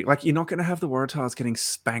you're not going to have the Waratahs getting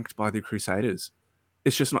spanked by the Crusaders.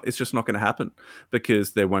 It's just not going to happen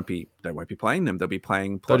because they won't be playing them. They'll be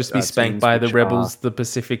playing. They'll just be spanked by the Rebels, the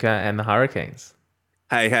Pacifica, and the Hurricanes.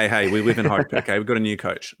 Hey! We live in hope. Okay, we've got a new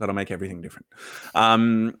coach that'll make everything different.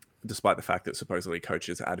 Despite the fact that supposedly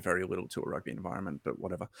coaches add very little to a rugby environment, but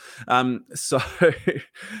whatever. So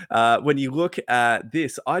when you look at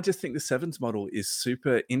this, I just think the sevens model is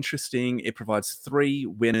super interesting. It provides 3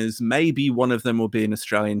 winners. Maybe one of them will be an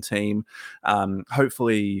Australian team.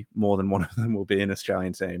 Hopefully more than one of them will be an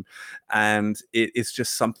Australian team. And it is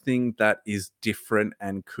just something that is different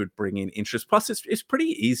and could bring in interest. Plus, it's pretty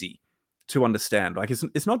easy to understand. Like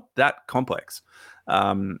it's not that complex.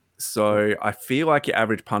 So I feel like your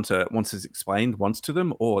average punter, once it's explained once to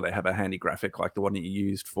them, or they have a handy graphic like the one that you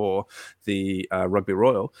used for the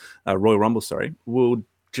Royal Rumble, will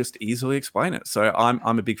just easily explain it. So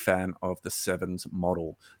I'm a big fan of the sevens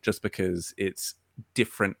model just because it's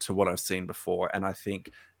different to what I've seen before. And I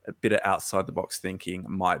think a bit of outside the box thinking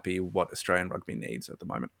might be what Australian rugby needs at the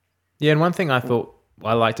moment. Yeah, and one thing I thought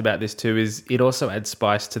I liked about this too is it also adds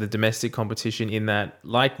spice to the domestic competition in that,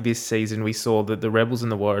 like this season, we saw that the Rebels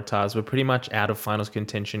and the Waratahs were pretty much out of finals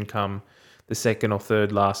contention come the second or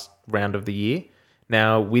third last round of the year.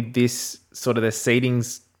 Now, with this sort of the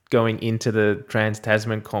seedings going into the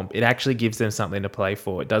Trans-Tasman comp, it actually gives them something to play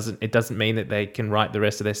for. It doesn't mean that they can write the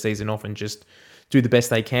rest of their season off and just do the best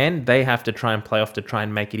they can. They have to try and play off to try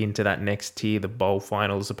and make it into that next tier, the bowl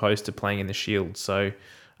final, as opposed to playing in the Shield. So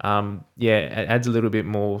it adds a little bit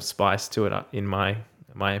more spice to it, in my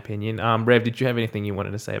opinion. Rev, did you have anything you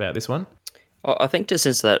wanted to say about this one? I think just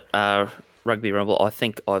since that Rugby Rumble, I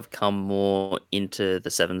think I've come more into the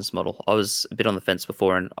sevens model. I was a bit on the fence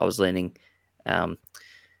before, and I was leaning,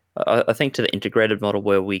 I think, to the integrated model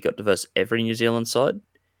where we got to verse every New Zealand side.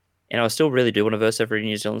 And I still really do want to verse every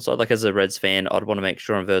New Zealand side. Like as a Reds fan, I'd want to make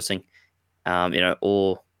sure I'm versing,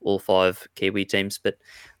 all 5 Kiwi teams. But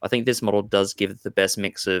I think this model does give the best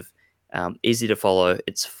mix of easy to follow.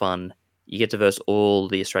 It's fun. You get to verse all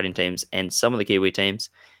the Australian teams and some of the Kiwi teams,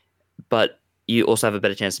 but you also have a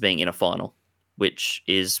better chance of being in a final, which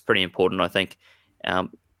is pretty important, I think.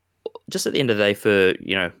 Just at the end of the day, for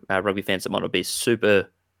rugby fans that might not be super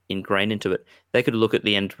ingrained into it, they could look at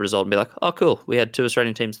the end result and be like, "Oh, cool, we had 2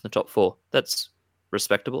 Australian teams in the top 4. That's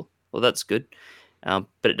respectable. Well, that's good." But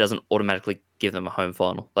it doesn't automatically give them a home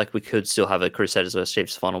final. Like we could still have a Crusaders versus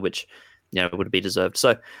Chiefs final, which would be deserved.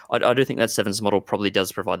 So I do think that sevens model probably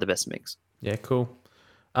does provide the best mix. Yeah, cool.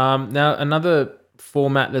 Now another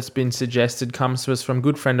format that's been suggested comes to us from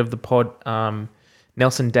good friend of the pod,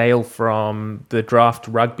 Nelson Dale from the Draft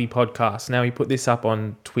Rugby podcast. Now he put this up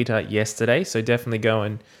on Twitter yesterday, so definitely go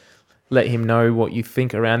and let him know what you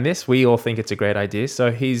think around this. We all think it's a great idea.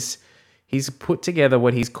 So he's put together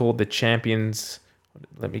what he's called the Champions.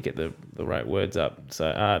 Let me get the right words up.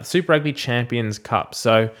 So Super Rugby Champions Cup.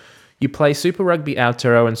 So you play Super Rugby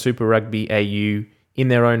Aotearoa and Super Rugby AU in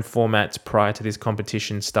their own formats prior to this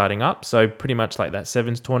competition starting up. So pretty much like that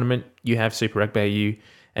sevens tournament, you have Super Rugby AU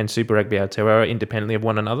and Super Rugby Aotearoa independently of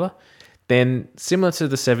one another. Then similar to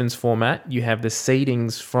the sevens format, you have the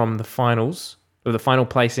seedings from the finals, or the final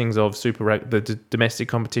placings of Super Rugby, the domestic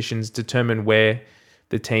competitions determine where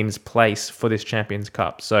the teams place for this Champions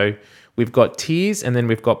Cup. So we've got tiers and then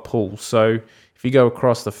we've got pools. So if you go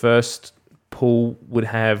across, the first pool would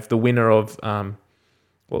have the winner of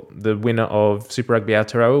Super Rugby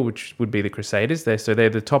Aotearoa, which would be the Crusaders. So they're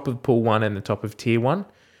the top of Pool 1 and the top of Tier 1.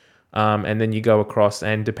 And then you go across,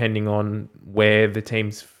 and depending on where the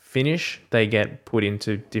teams finish, they get put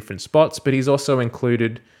into different spots. But he's also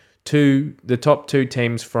included the top 2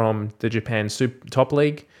 teams from the Japan Top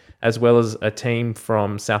League, as well as a team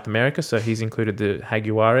from South America. So he's included the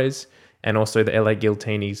Jaguares and also the LA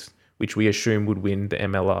Giltinis, which we assume would win the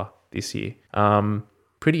MLR this year.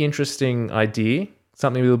 Pretty interesting idea,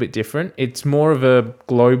 something a little bit different. It's more of a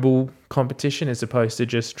global competition as opposed to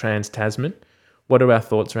just Trans-Tasman. What are our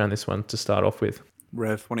thoughts around this one to start off with?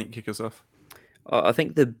 Rev, why don't you kick us off? I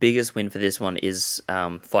think the biggest win for this one is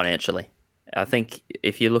financially. I think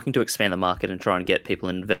if you're looking to expand the market and try and get people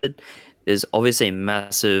invested, there's obviously a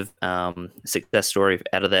massive success story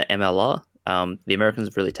out of the MLR. The Americans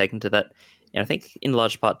have really taken to that. And I think in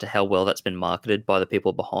large part to how well that's been marketed by the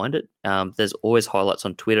people behind it. There's always highlights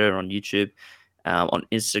on Twitter, on YouTube, on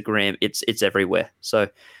Instagram. It's everywhere. So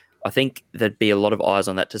I think there'd be a lot of eyes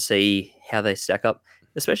on that to see how they stack up,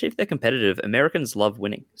 especially if they're competitive. Americans love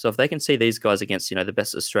winning. So if they can see these guys against, the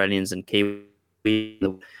best Australians and Kiwi,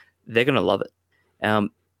 they're going to love it.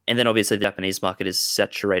 And And then obviously the Japanese market is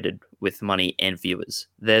saturated with money and viewers.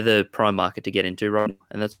 They're the prime market to get into right now.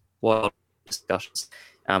 And that's why discussions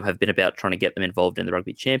have been about trying to get them involved in the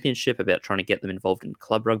rugby championship, about trying to get them involved in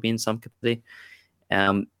club rugby in some capacity.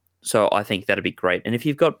 So I think that'd be great. And if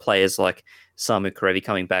you've got players like Samu Kerevi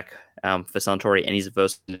coming back for Suntory and he's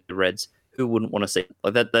versed in the Reds, who wouldn't want to see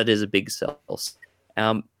like that? That is a big sell.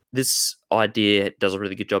 This idea does a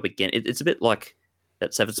really good job again. It's a bit like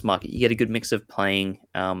that Sevens market. You get a good mix of playing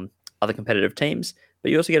other competitive teams, but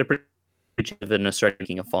you also get a pretty chance of an Australian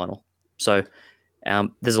making a final. So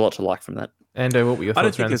there's a lot to like from that. And what were your thoughts? I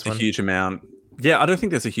don't think there's a huge amount. Yeah, I don't think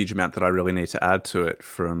there's a huge amount that I really need to add to it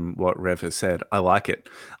from what Rev has said. I like it.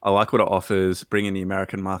 I like what it offers, bring in the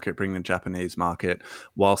American market, bring the Japanese market,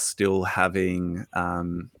 while still having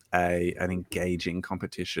an engaging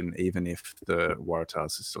competition, even if the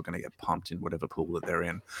Waratahs are still going to get pumped in whatever pool that they're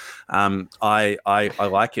in. I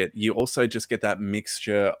like it. You also just get that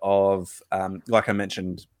mixture of, like I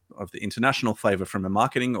mentioned, of the international flavor from a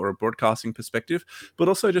marketing or a broadcasting perspective, but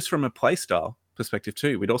also just from a play style perspective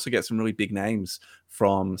too. We'd also get some really big names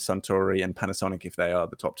from Suntory and Panasonic if they are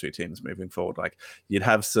the top two teams moving forward. Like you'd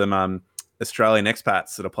have some Australian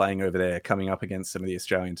expats that are playing over there coming up against some of the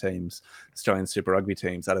Australian teams, Australian Super Rugby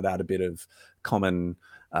teams. That'd add a bit of common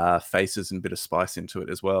faces and a bit of spice into it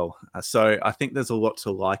as well. So I think there's a lot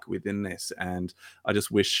to like within this, and I just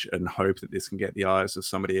wish and hope that this can get the eyes of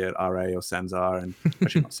somebody at RA or Sanzar, and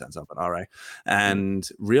actually not Sanzar, but RA, and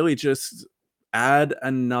really just add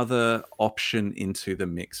another option into the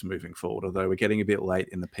mix moving forward, although we're getting a bit late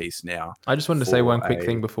in the piece now. I just wanted to say one quick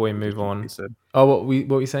thing before we move on. What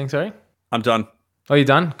were you saying, sorry? I'm done. Oh, you're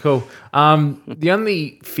done? Cool. The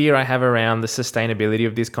only fear I have around the sustainability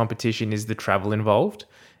of this competition is the travel involved.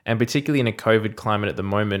 And particularly in a COVID climate at the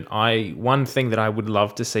moment, one thing that I would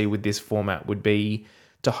love to see with this format would be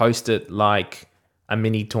to host it like a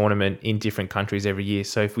mini tournament in different countries every year.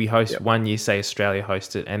 So if we host one year, say Australia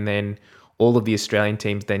host it, and then all of the Australian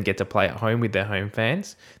teams then get to play at home with their home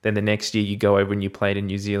fans. Then the next year you go over and you play it in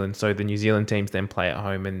New Zealand. So the New Zealand teams then play at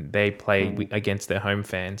home and they play against their home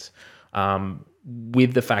fans.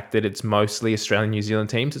 With the fact that it's mostly Australian New Zealand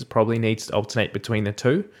teams, it probably needs to alternate between the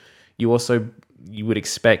two. You would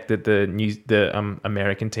expect that the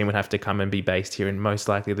American team would have to come and be based here, and most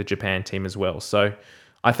likely the Japan team as well. So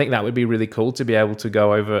I think that would be really cool to be able to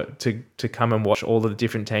go over to come and watch all of the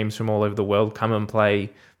different teams from all over the world come and play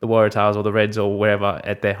the Waratahs or the Reds or wherever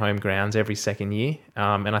at their home grounds every second year.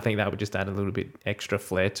 And I think that would just add a little bit extra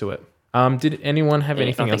flair to it. Did anyone have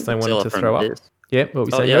anything else they wanted to throw up? Yeah, what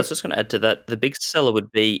we saying? I was just going to add to that. The big seller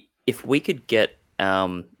would be if we could get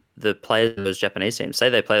the players of those Japanese teams, say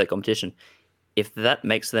they play the competition, if that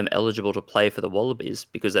makes them eligible to play for the Wallabies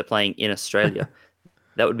because they're playing in Australia,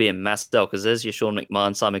 that would be a mass sell because there's your Sean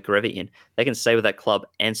McMahon, Simon Kerevi in. They can stay with that club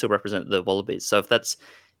and still represent the Wallabies. So if that's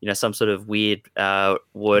some sort of weird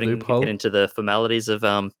wording, get into the formalities of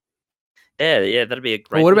that'd be a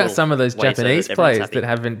great. Well, what about some of those Japanese players that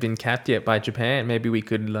haven't been capped yet by Japan? Maybe we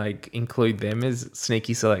could include them as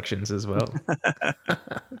sneaky selections as well.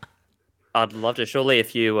 I'd love to. Surely,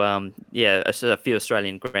 if you, a few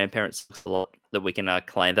Australian grandparents a lot that we can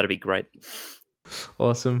claim, that'd be great.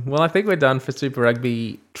 Awesome. Well, I think we're done for Super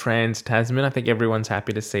Rugby Trans Tasman. I think everyone's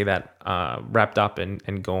happy to see that wrapped up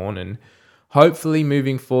and gone. And hopefully,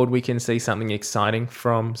 moving forward, we can see something exciting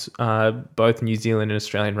from both New Zealand and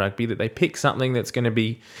Australian rugby. That they pick something that's going to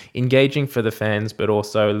be engaging for the fans, but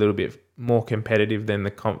also a little bit more competitive than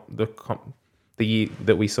the year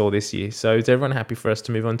that we saw this year. So is everyone happy for us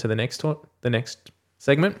to move on to the next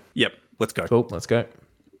segment? Yep, let's go. Cool, let's go.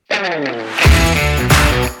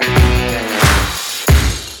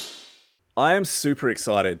 I am super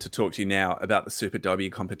excited to talk to you now about the Super W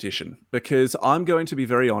competition because I'm going to be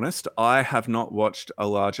very honest. I have not watched a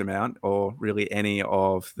large amount or really any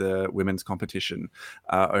of the women's competition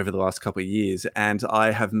over the last couple of years. And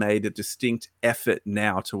I have made a distinct effort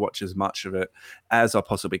now to watch as much of it as I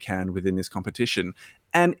possibly can within this competition.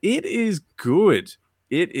 And it is good.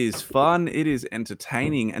 It is fun. It is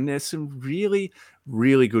entertaining. And there's some really,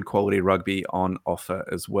 really good quality rugby on offer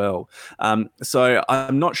as well. So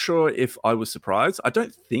I'm not sure if I was surprised. I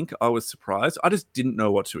don't think I was surprised. I just didn't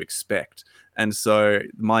know what to expect. And so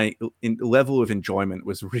my level of enjoyment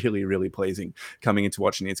was really, really pleasing coming into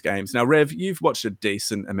watching these games. Now, Rev, you've watched a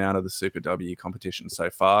decent amount of the Super W competition so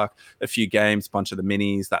far, a few games, bunch of the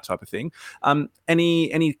minis, that type of thing.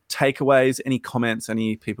 Any takeaways, any comments,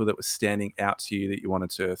 any people that were standing out to you that you wanted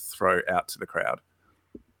to throw out to the crowd?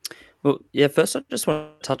 Well, yeah, first I just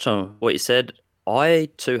want to touch on what you said. I,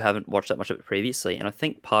 too, haven't watched that much of it previously, and I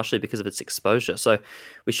think partially because of its exposure. So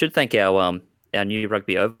we should thank our our new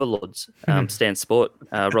rugby overlords, Stan Sport,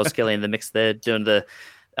 Ross Kelly in the mix there, doing the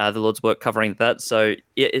Lord's work covering that. So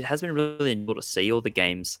it has been really cool to see all the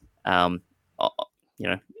games.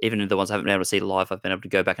 Even the ones I haven't been able to see live, I've been able to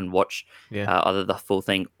go back and watch either the full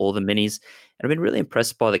thing or the minis. And I've been really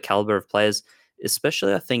impressed by the caliber of players,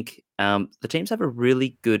 especially I think the teams have a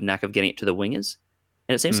really good knack of getting it to the wingers.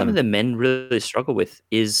 And it seems something the men really struggle with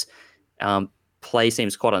is play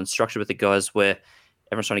seems quite unstructured with the guys where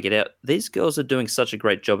everyone's trying to get out. These girls are doing such a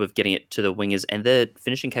great job of getting it to the wingers, and their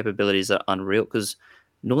finishing capabilities are unreal because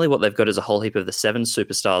normally what they've got is a whole heap of the 7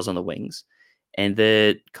 superstars on the wings. And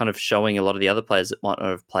they're kind of showing a lot of the other players that might not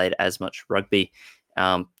have played as much rugby,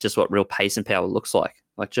 just what real pace and power looks like.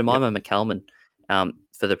 Like Jemima McCalman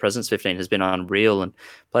for the Presidents 15 has been unreal. And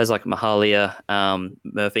players like Mahalia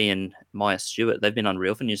Murphy and Maya Stewart, they've been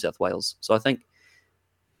unreal for New South Wales. So I think,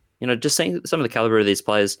 just seeing some of the caliber of these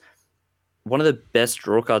players, one of the best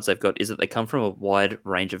draw cards they've got is that they come from a wide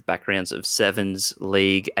range of backgrounds of sevens,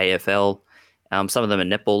 league, AFL. Some of them are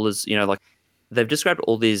netballers. They've described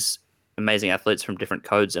all these amazing athletes from different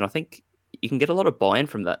codes, and I think you can get a lot of buy-in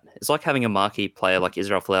from that. It's like having a marquee player like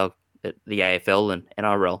Israel Folau at the AFL and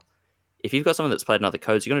NRL. If you've got someone that's played in other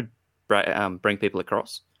codes, you're going to bring people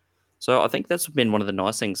across. So I think that's been one of the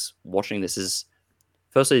nice things watching this is,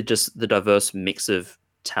 firstly, just the diverse mix of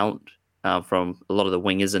talent from a lot of the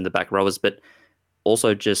wingers and the back rowers, but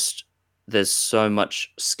also just there's so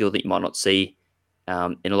much skill that you might not see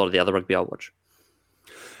in a lot of the other rugby I watch.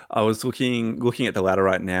 I was looking at the ladder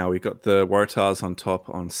right now. We've got the Waratahs on top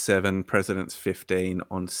on 7, Presidents 15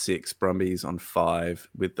 on 6, Brumbies on 5,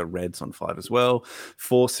 with the Reds on 5 as well.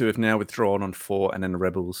 Force, who have now withdrawn, on 4, and then the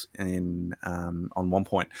Rebels on 1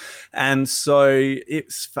 point. And so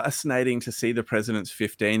it's fascinating to see the Presidents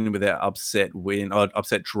 15 with their upset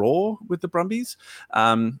draw with the Brumbies.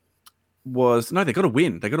 They got a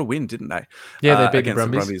win. They got a win, didn't they? Yeah, they beat against the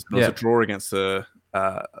Brumbies. It was a draw against the.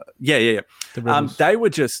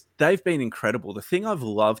 They've been incredible. The thing I've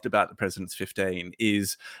loved about the Presidents 15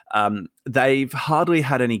 is they've hardly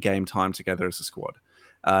had any game time together as a squad.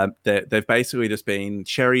 They've basically just been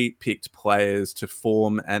cherry-picked players to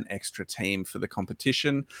form an extra team for the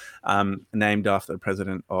competition, named after the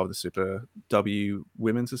president of the Super W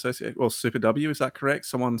Women's Association, or Super W, is that correct?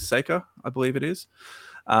 Someone Saker, I believe it is.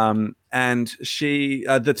 And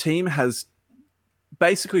the team has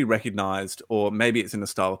basically recognized, or maybe it's in the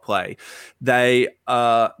style of play, they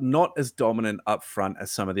are not as dominant up front as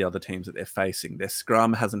some of the other teams that they're facing. Their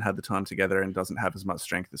scrum hasn't had the time together and doesn't have as much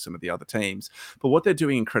strength as some of the other teams. But what they're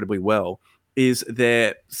doing incredibly well is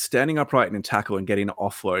they're standing upright in tackle and getting an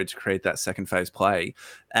offload to create that second phase play,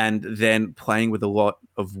 and then playing with a lot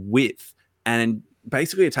of width and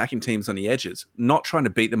basically attacking teams on the edges, not trying to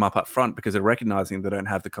beat them up front because they're recognizing they don't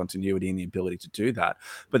have the continuity and the ability to do that.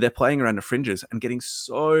 But they're playing around the fringes and getting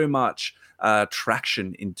so much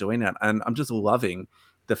traction in doing that. And I'm just loving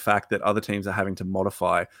the fact that other teams are having to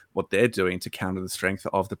modify what they're doing to counter the strength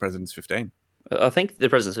of the Presidents 15. I think the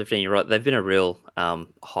Presidents 15, you're right, they've been a real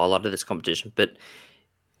highlight of this competition. But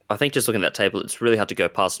I think just looking at that table, it's really hard to go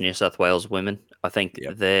past New South Wales women. I think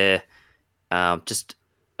they're just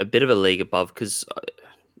a bit of a league above, because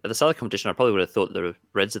at the start of the competition, I probably would have thought the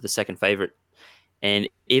Reds are the second favourite. And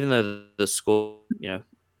even though the score,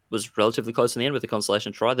 was relatively close in the end with the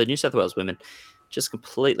consolation try, the New South Wales women just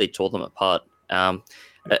completely tore them apart.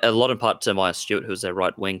 A lot in part to Maya Stewart, who was their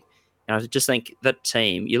right wing. And I just think that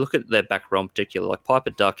team, you look at their back row in particular, like Piper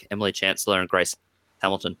Duck, Emily Chancellor, and Grace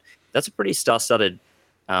Hamilton, that's a pretty star-studded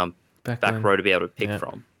back row to be able to pick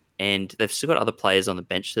from. And they've still got other players on the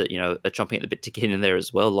bench that, are chomping at the bit to get in there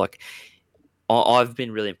as well. Like, I've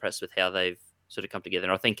been really impressed with how they've sort of come together.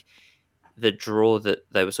 And I think the draw that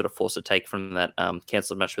they were sort of forced to take from that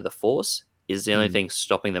cancelled match with the Force is the only thing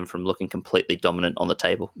stopping them from looking completely dominant on the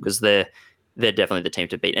table, because they're definitely the team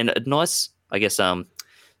to beat. And a nice, I guess,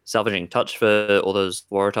 salvaging touch for all those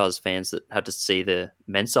Waratahs fans that had to see the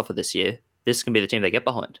men's suffer this year. This can be the team they get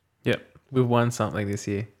behind. Yep, we've won something this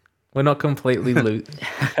year. We're not completely loose.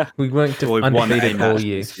 We weren't undefeated all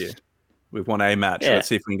year. We've won a match. Yeah. Let's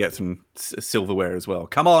see if we can get some silverware as well.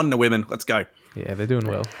 Come on, the women. Let's go. Yeah, they're doing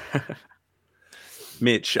well.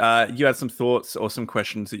 Mitch, you had some thoughts or some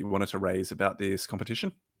questions that you wanted to raise about this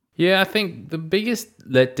competition? Yeah, I think the biggest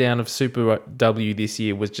letdown of Super W this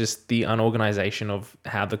year was just the unorganisation of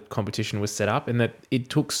how the competition was set up, and that it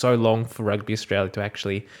took so long for Rugby Australia to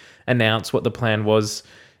actually announce what the plan was,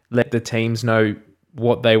 let the teams know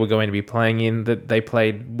what they were going to be playing in, that they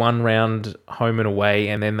played one round home and away,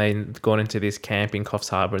 and then they gone into this camp in Coffs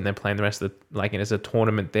Harbour, and they're playing the rest of the, as a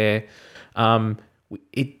tournament there.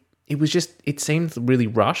 It seemed really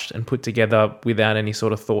rushed and put together without any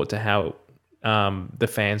sort of thought to how the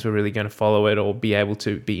fans were really going to follow it or be able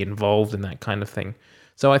to be involved in that kind of thing.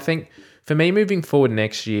 So I think for me, moving forward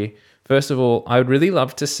next year, first of all, I would really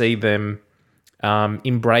love to see them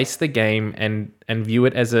embrace the game and view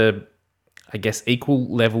it as a, I guess, equal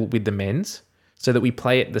level with the men's, so that we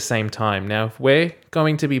play at the same time. Now, if we're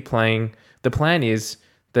going to be playing, the plan is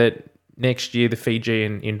that next year the Fiji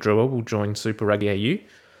and Drua will join Super Rugby AU.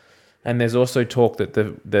 And there's also talk that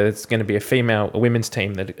there's going to be a women's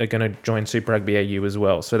team that are going to join Super Rugby AU as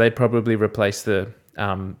well. So they'd probably replace the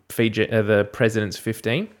the President's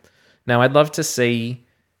 15. Now, I'd love to see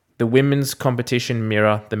the women's competition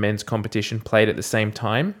mirror the men's competition played at the same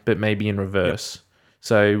time, but maybe in reverse. Yep.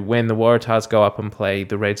 So when the Waratahs go up and play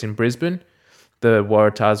the Reds in Brisbane, the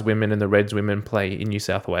Waratahs women and the Reds women play in New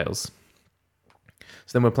South Wales.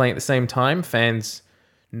 So then we're playing at the same time. Fans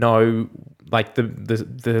know, like,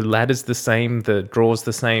 the ladder's the same, the draw's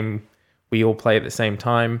the same. We all play at the same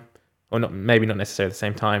time, or not, maybe not necessarily at the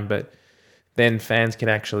same time, but then fans can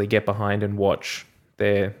actually get behind and watch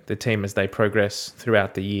the team as they progress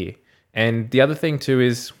throughout the year. And the other thing too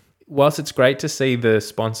is, whilst it's great to see the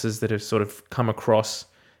sponsors that have sort of come across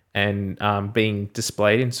and being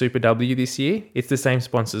displayed in Super W this year, it's the same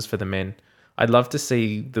sponsors for the men. I'd love to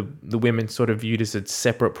see the women sort of viewed as a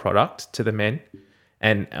separate product to the men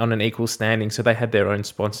and on an equal standing, so they had their own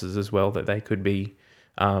sponsors as well that they could be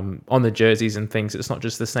on the jerseys and things. It's not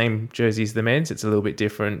just the same jerseys the men's, it's a little bit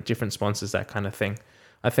different sponsors, that kind of thing.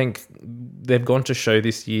 I think they've gone to show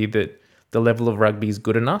this year that the level of rugby is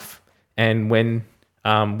good enough, and when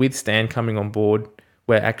with Stan coming on board,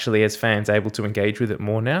 we're actually, as fans, able to engage with it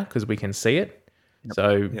more now because we can see it. Yep.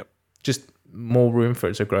 So just more room for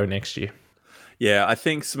it to grow next year. Yeah, I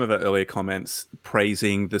think some of our earlier comments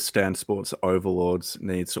praising the Stan Sports overlords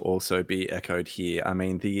needs to also be echoed here. I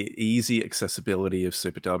mean, the easy accessibility of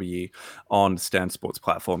Super W on Stan Sports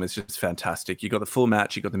platform is just fantastic. You've got the full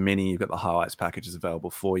match, you've got the mini, you've got the highlights packages available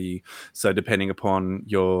for you. So depending upon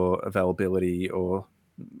your availability or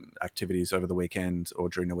activities over the weekend or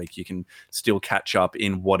during the week, you can still catch up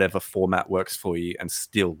in whatever format works for you and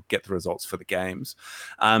still get the results for the games.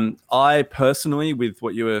 I personally, with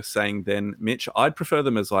what you were saying then, Mitch, I'd prefer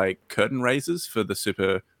them as like curtain raisers for the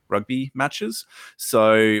Super Rugby matches.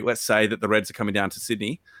 So let's say that the Reds are coming down to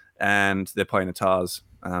Sydney and they're playing the Tars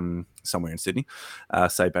somewhere in Sydney,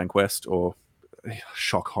 say Bankwest or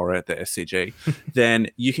shock horror at the SCG, then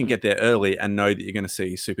you can get there early and know that you're going to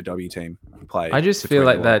see Super W team play. I just feel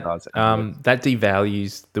like that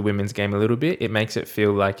devalues the women's game a little bit. It makes it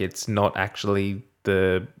feel like it's not actually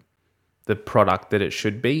the product that it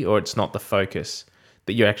should be, or it's not the focus,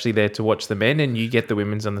 that you're actually there to watch the men and you get the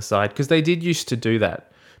women's on the side, because they did used to do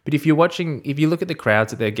that. But if you look at the crowds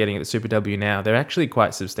that they're getting at the Super W now, they're actually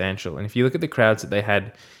quite substantial. And if you look at the crowds that they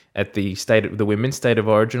had at the women's State of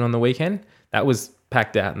Origin on the weekend, that was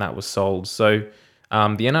packed out and that was sold. So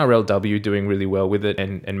the NRLW doing really well with it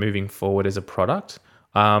and moving forward as a product.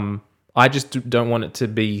 I just don't want it to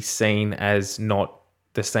be seen as not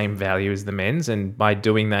the same value as the men's. And by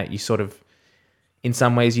doing that, you sort of, in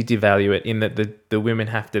some ways, you devalue it, in that the women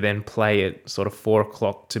have to then play at sort of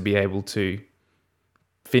 4:00 to be able to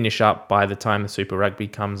finish up by the time the Super Rugby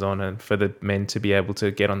comes on, and for the men to be able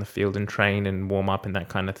to get on the field and train and warm up and that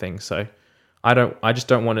kind of thing. So I just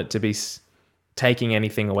don't want it to be taking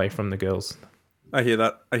anything away from the girls. I hear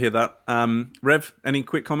that. Rev, any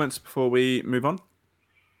quick comments before we move on?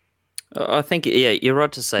 I think, yeah, you're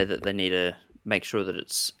right to say that they need to make sure that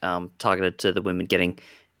it's targeted to the women getting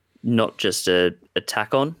not just a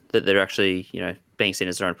tack on, that they're actually, being seen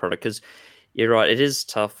as their own product. Because you're right, it is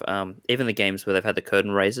tough. Even the games where they've had the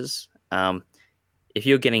curtain raisers, if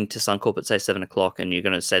you're getting to Suncorp at, say, 7:00 and you're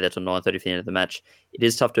going to stay there till 9:30 for the end of the match, it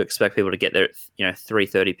is tough to expect people to get there at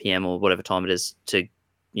 3:30 p.m. or whatever time it is to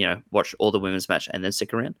watch all the women's match and then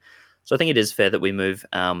stick around. So I think it is fair that we move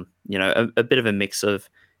a bit of a mix of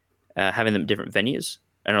having them different venues.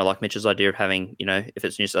 And I like Mitch's idea of having, if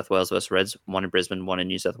it's New South Wales versus Reds, one in Brisbane, one in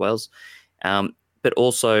New South Wales. But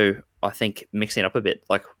also, I think mixing it up a bit.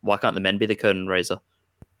 Like, why can't the men be the curtain raiser?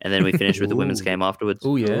 And then we finish with the women's game afterwards.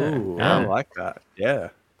 Oh, yeah. Ooh, I like that. Yeah.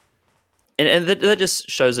 And that just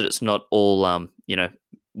shows that it's not all,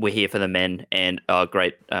 we're here for the men and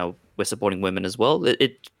great, we're supporting women as well.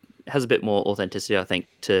 It has a bit more authenticity, I think,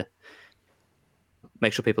 to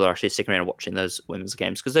make sure people are actually sticking around and watching those women's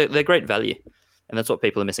games, because they're great value. And that's what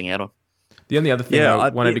people are missing out on. The only other thing I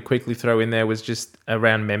wanted to quickly throw in there was just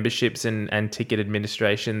around memberships and ticket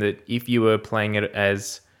administration, that if you were playing it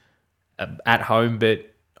as at home but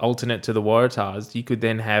alternate to the Waratahs, you could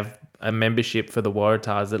then have a membership for the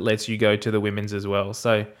Waratahs that lets you go to the women's as well.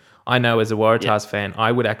 So I know as a Waratahs fan,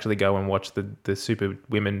 I would actually go and watch the Super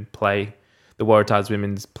Women play the Waratahs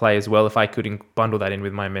women's play as well if I could bundle that in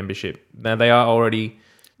with my membership. Now, they are already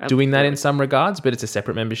doing that in some regards, but it's a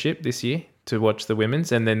separate membership this year to watch the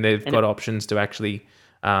women's, and then they've got options to actually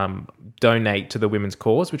donate to the women's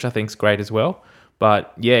cause, which I think is great as well.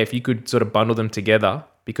 But yeah, if you could sort of bundle them together,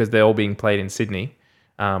 because they're all being played in Sydney,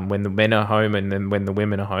 when the men are home and then when the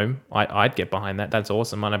women are home, I'd get behind that. That's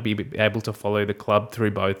awesome. And I'd be able to follow the club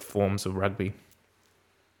through both forms of rugby.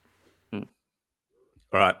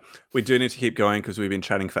 All right. We do need to keep going because we've been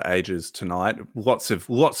chatting for ages tonight. Lots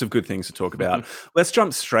of good things to talk about. Let's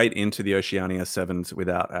jump straight into the Oceania Sevens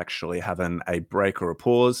without actually having a break or a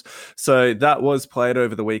pause. So that was played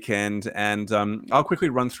over the weekend, and I'll quickly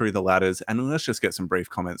run through the ladders, and let's just get some brief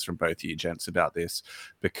comments from both of you gents about this,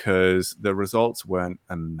 because the results weren't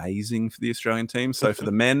amazing for the Australian team. So for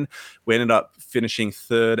the men, we ended up finishing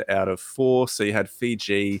 3rd out of 4. So you had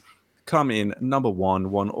Fiji come in number 1,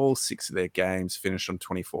 won all 6 of their games, finished on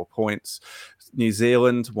 24 points. New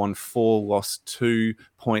Zealand won 4, lost 2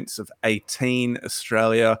 points of 18.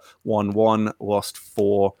 Australia won 1, lost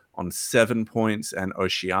 4 on 7 points. And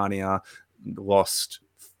Oceania lost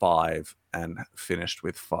 5 and finished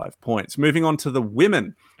with 5 points. Moving on to the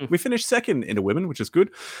women. We finished 2nd in the women, which is good.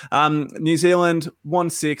 New Zealand won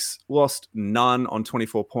 6, lost none on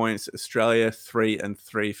 24 points. Australia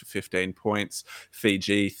 3-3 for 15 points.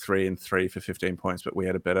 Fiji 3-3 for 15 points, but we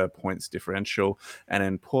had a better points differential. And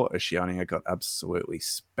then poor Oceania got absolutely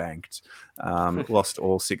spanked. Lost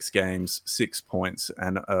all 6 games, 6 points,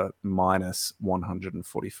 and a minus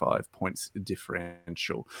 145 points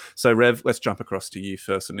differential. So Rev, let's jump across to you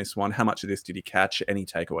first on this one. How much of this did you catch? Any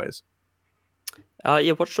takeaways?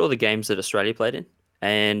 Yeah, watched all the games that Australia played in,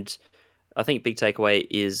 and I think big takeaway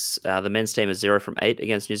is the men's team is 0 from 8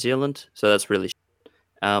 against New Zealand, so that's really.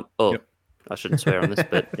 I shouldn't swear on this,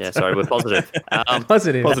 but yeah, sorry, we're positive.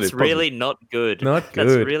 Positive. That's really not good. Not good.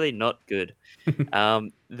 That's really not good.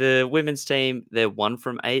 The women's team, they're 1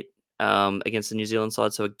 from 8 against the New Zealand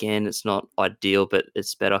side, so again, it's not ideal, but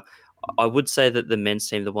it's better. I would say that the men's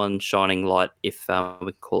team, the one shining light, if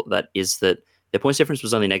we call it that, is that their points difference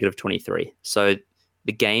was only negative 23. So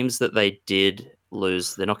the games that they did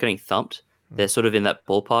lose, they're not getting thumped. They're sort of in that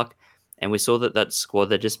ballpark. And we saw that squad,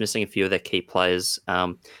 they're just missing a few of their key players.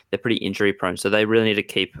 They're pretty injury prone. So they really need to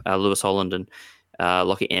keep Lewis Holland and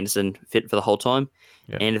Lockie Anderson fit for the whole time.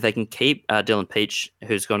 Yeah. And if they can keep Dylan Peach,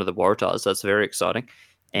 who's gone to the Waratahs, that's very exciting.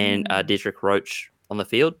 And Deirdre Roach on the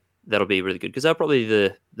field, that'll be really good, because they're probably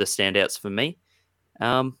the standouts for me.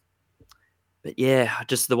 But yeah,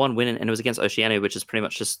 just the one win, and it was against Oceania, which is pretty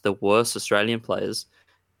much just the worst Australian players.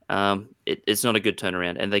 It's not a good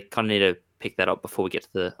turnaround, and they kind of need to pick that up before we get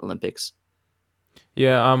to the Olympics.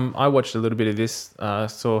 Yeah, I watched a little bit of this,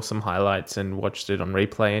 saw some highlights and watched it on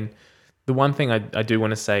replay. And the one thing I do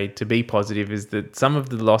want to say to be positive is that some of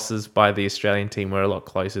the losses by the Australian team were a lot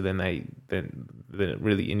closer than it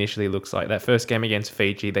really initially looks like. That first game against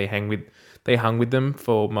Fiji, they hung with them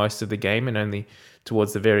for most of the game, and only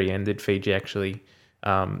towards the very end did Fiji actually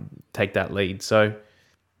take that lead. So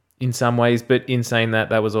in some ways, but in saying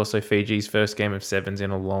that was also Fiji's first game of sevens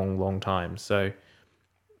in a long, long time. So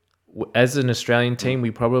as an Australian team,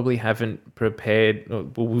 we probably haven't prepared.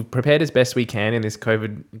 Well, we've prepared as best we can in this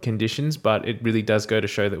COVID conditions, but it really does go to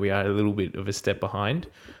show that we are a little bit of a step behind.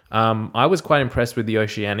 I was quite impressed with the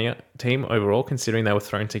Oceania team overall, considering they were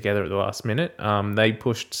thrown together at the last minute. They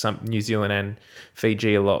pushed some New Zealand and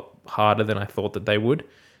Fiji a lot harder than I thought that they would.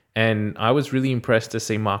 And I was really impressed to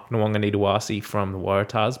see Mark Nwanga-Nitawasi from the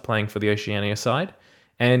Waratahs playing for the Oceania side.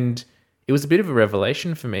 And it was a bit of a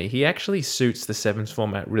revelation for me. He actually suits the sevens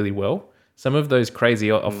format really well. Some of those crazy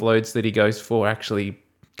offloads that he goes for actually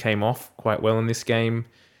came off quite well in this game.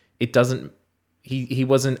 It doesn't. He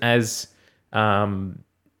wasn't as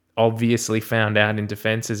obviously found out in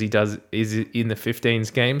defense as he is in the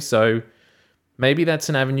 15s game. So maybe that's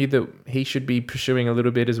an avenue that he should be pursuing a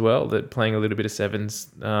little bit as well. That playing a little bit of sevens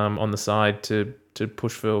on the side to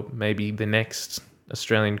push for maybe the next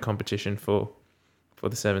Australian competition for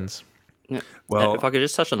the sevens. Yeah. Well, if I could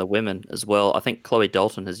just touch on the women as well, I think Chloe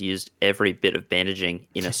Dalton has used every bit of bandaging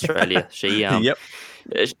in Australia. She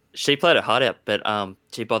she played her heart out, but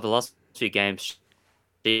by the last 2 games,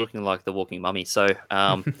 she's looking like the walking mummy. So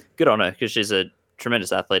good on her, because she's a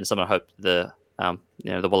tremendous athlete and someone I hope the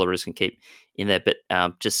Wallaroos can keep in there. But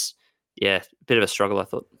a bit of a struggle, I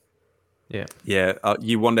thought. Yeah.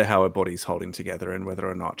 You wonder how her body's holding together and whether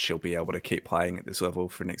or not she'll be able to keep playing at this level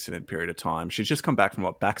for an extended period of time. She's just come back from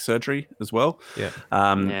back surgery as well.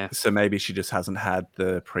 So maybe she just hasn't had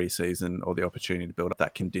the preseason or the opportunity to build up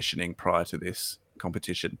that conditioning prior to this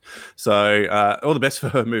competition. So all the best for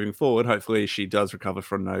her moving forward. Hopefully she does recover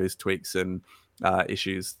from those tweaks and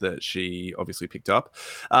issues that she obviously picked up.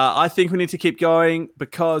 I think we need to keep going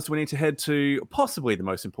because we need to head to possibly the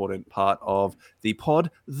most important part of the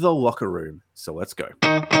pod, the locker room. So let's go.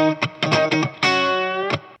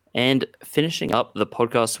 And finishing up the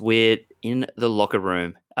podcast, we're in the locker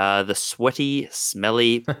room. The sweaty,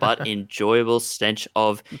 smelly, but enjoyable stench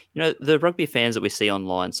of, the rugby fans that we see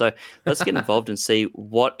online. So let's get involved and see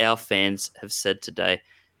what our fans have said today.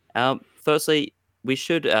 Firstly, we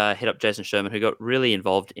should hit up Jason Sherman, who got really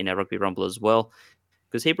involved in our Rugby Rumble as well,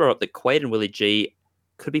 because he brought up that Quade and Willie G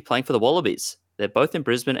could be playing for the Wallabies. They're both in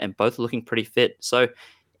Brisbane and both looking pretty fit. So,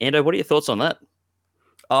 Ando, what are your thoughts on that?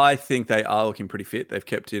 I think they are looking pretty fit. They've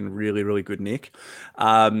kept in really, really good nick.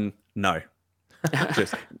 No.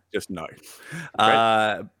 just no.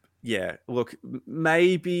 Yeah, look,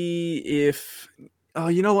 maybe if... Oh,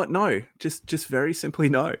 you know what? No, just very simply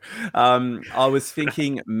no. I was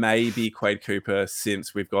thinking maybe Quade Cooper,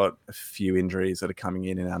 since we've got a few injuries that are coming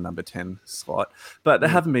in our number 10 slot, but they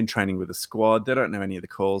haven't been training with the squad. They don't know any of the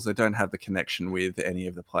calls. They don't have the connection with any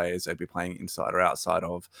of the players they'd be playing inside or outside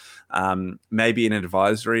of. Maybe in an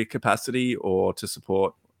advisory capacity or to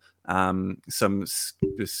support some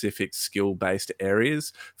specific skill-based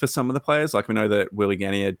areas for some of the players. Like we know that Willie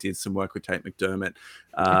Gania did some work with Tate McDermott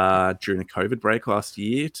during the COVID break last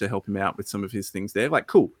year to help him out with some of his things there. Like,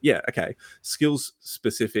 cool, yeah, okay.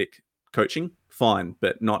 Skills-specific coaching, fine,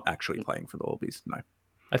 but not actually playing for the Wallabies, no.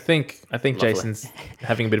 I think Jason's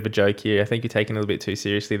having a bit of a joke here. I think you're taking it a little bit too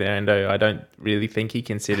seriously there, and I don't really think he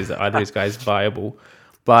considers either of those guys viable.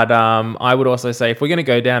 But I would also say if we're going to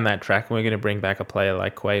go down that track and we're going to bring back a player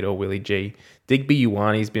like Quade or Willie G, Digby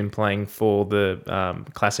Ioane's been playing for the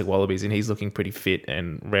Classic Wallabies and he's looking pretty fit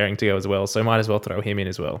and raring to go as well. So might as well throw him in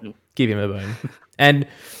as well. Give him a bone. And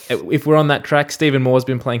if we're on that track, Stephen Moore's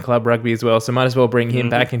been playing club rugby as well. So might as well bring him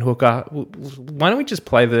back in hooker. Why don't we just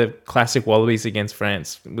play the Classic Wallabies against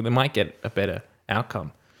France? They might get a better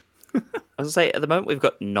outcome. I was going to say, at the moment, we've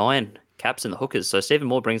got 9 caps in the hookers. So Stephen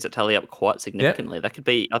Moore brings that tally up quite significantly. That could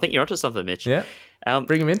be, I think you're onto something, Mitch. Yeah.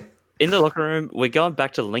 Bring him in. In the locker room, we're going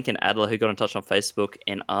back to Lincoln Adler, who got in touch on Facebook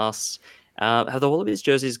and asked, have the Wallabies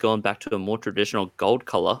jerseys gone back to a more traditional gold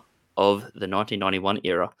colour of the 1991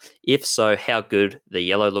 era? If so, how good? The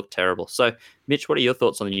yellow looked terrible. So, Mitch, what are your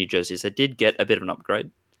thoughts on the new jerseys? They did get a bit of an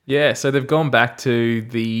upgrade. Yeah, so they've gone back to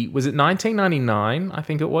was it 1999, I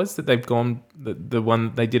think it was, that they've gone, the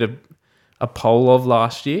one they did a poll of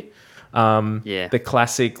last year. The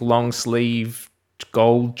classic long sleeve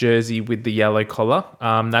gold jersey with the yellow collar.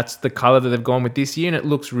 That's the color that they've gone with this year, and it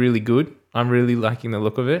looks really good. I'm really liking the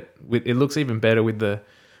look of it. It looks even better with the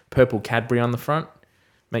purple Cadbury on the front.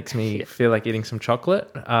 Makes me feel like eating some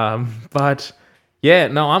chocolate. But yeah,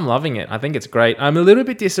 no, I'm loving it. I think it's great. I'm a little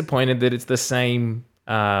bit disappointed that it's the same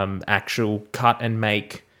actual cut and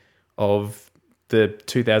make of the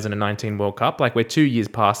 2019 World Cup. Like, we're 2 years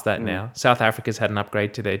past that now. South Africa's had an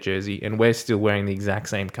upgrade to their jersey and we're still wearing the exact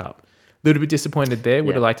same cup. A little bit disappointed there.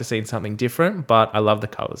 Would have liked to see something different, but I love the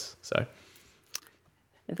colours. So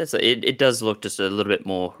it does look just a little bit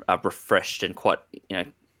more refreshed and quite,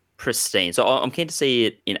 pristine. So I'm keen to see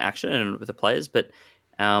it in action and with the players, but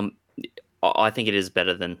I think it is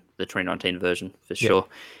better than the 2019 version for sure.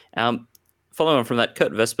 Following on from that,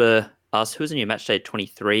 Kurt Vesper asked, who's in your match day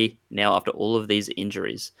 23 now after all of these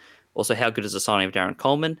injuries? Also, how good is the signing of Darren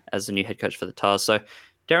Coleman as the new head coach for the Tars? So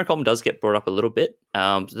Darren Coleman does get brought up a little bit.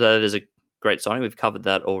 So that is a great signing. We've covered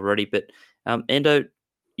that already. But Ando,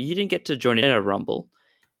 you didn't get to join in a Rumble.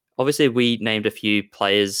 Obviously, we named a few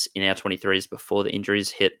players in our 23s before the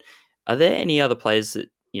injuries hit. Are there any other players that,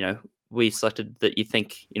 we selected that you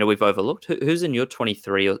think, we've overlooked? Who's in your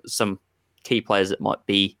 23 or some key players that might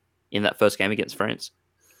be in that first game against France?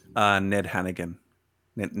 Ned Hannigan.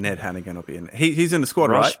 Ned Hannigan will be in. He's in the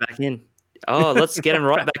squad, right? Back in. Oh, let's get him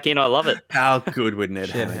right back in. I love it. How good would Ned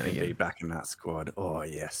Hannigan be back in that squad? Oh,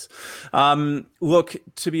 yes. Look,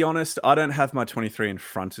 to be honest, I don't have my 23 in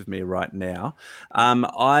front of me right now.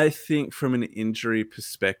 I think from an injury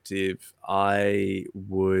perspective, I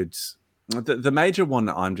would... The major one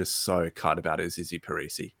that I'm just so cut about is Izzy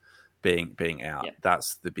Parisi being out. Yep.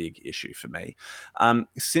 That's the big issue for me.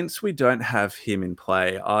 Since we don't have him in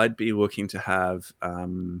play, I'd be looking to have...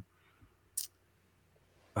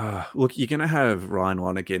 look, you're going to have Ryan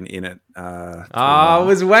Lonergan in it. I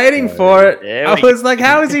was waiting for it. I was like,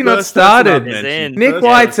 how is he not started? Nick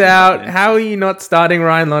White's out. How are you not starting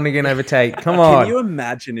Ryan Lonergan over Tate? Come on. Can you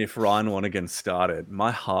imagine if Ryan Lonergan started? My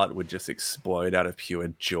heart would just explode out of pure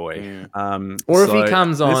joy. Or if he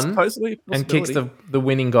comes on and kicks the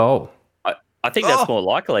winning goal. I think that's more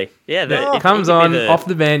likely. Yeah, he comes on off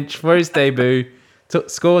the bench for his debut,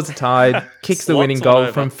 scores a tide, kicks the winning goal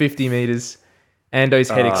from 50 metres. Ando's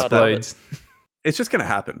head explodes. It's just going to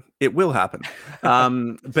happen. It will happen.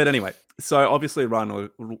 But anyway, so obviously Ryan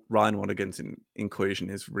Wanigan's inclusion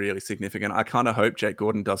is really significant. I kind of hope Jake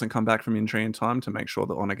Gordon doesn't come back from injury in time to make sure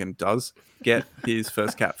that Wanigan does get his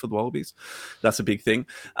first cap for the Wallabies. That's a big thing.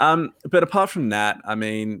 But apart from that, I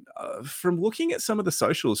mean, from looking at some of the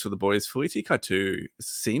socials for the boys, Felipe Kaitu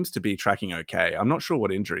seems to be tracking okay. I'm not sure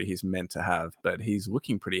what injury he's meant to have, but he's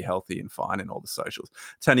looking pretty healthy and fine in all the socials.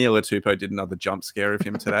 Taniela Tupou did another jump scare of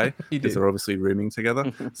him today because they're obviously rooming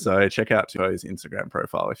together. So check out Tupou's Instagram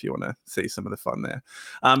profile if you want to see some of the fun there.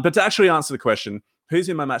 But to actually answer the question, who's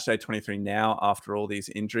in my matchday 23 now after all these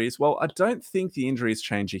injuries? Well, I don't think the injuries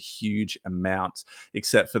change a huge amount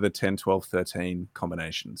except for the 10, 12, 13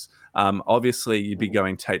 combinations. Obviously, you'd be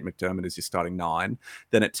going Tate McDermott as your starting 9.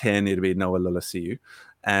 Then at 10, it'd be Noah Lolesio.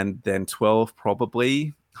 And then 12,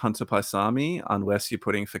 probably Hunter Paisami, unless you're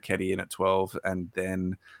putting Foketi in at 12 and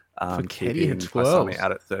then Foketi at 12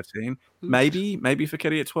 out at 13. Maybe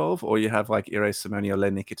Foketi at 12, or you have like Ire Simoni or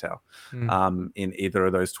Len Nikitau in either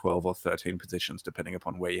of those 12 or 13 positions, depending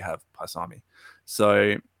upon where you have Paisami.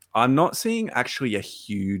 So I'm not seeing actually a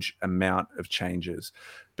huge amount of changes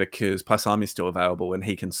because Paisami is still available and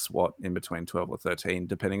he can swat in between 12 or 13,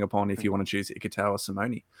 depending upon if you want to choose Ikitau or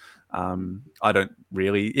Simoni. I don't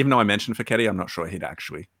really, even though I mentioned Foketi, I'm not sure he'd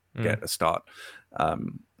actually get a start,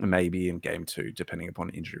 maybe in game 2, depending upon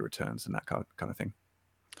injury returns and that kind of thing.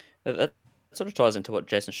 That sort of ties into what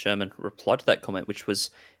Jason Sherman replied to that comment, which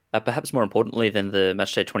was perhaps more importantly than the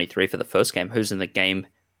matchday 23 for the first game, who's in the game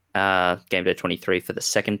day 23 for the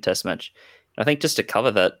second test match. And I think just to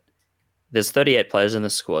cover that, there's 38 players in the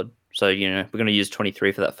squad. So, we're going to use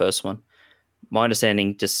 23 for that first one. My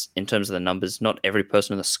understanding, just in terms of the numbers, not every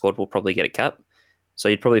person in the squad will probably get a cap. So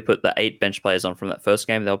you'd probably put the 8 bench players on from that first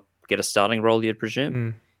game. They'll get a starting role, you'd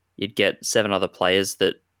presume. You'd get 7 other players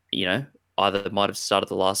that, either might have started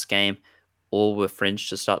the last game or were fringe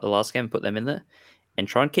to start the last game, put them in there. And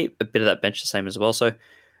try and keep a bit of that bench the same as well. So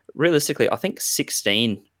realistically, I think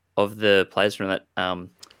 16 of the players from that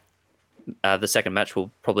the second match will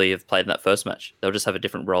probably have played in that first match. They'll just have a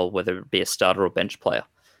different role, whether it be a starter or bench player.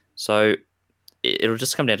 So it'll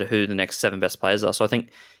just come down to who the next 7 best players are. So I think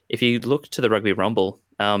if you look to the Rugby Rumble,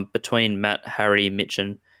 between Matt, Harry, Mitch,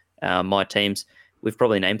 and my teams, we've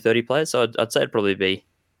probably named 30 players. So I'd say it'd probably be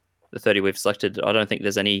the 30 we've selected. I don't think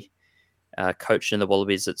there's any coach in the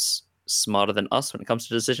Wallabies that's smarter than us when it comes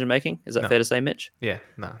to decision making. Is that fair to say, Mitch? Yeah,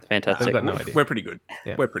 no. Fantastic. I've got no idea. We're pretty good.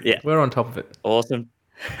 Yeah. We're pretty good. We're on top of it. Awesome.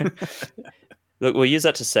 Look, we'll use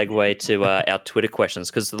that to segue to our Twitter questions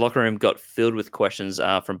because the locker room got filled with questions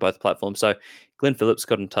from both platforms. So Glenn Phillips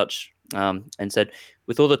got in touch and said,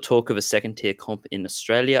 with all the talk of a second-tier comp in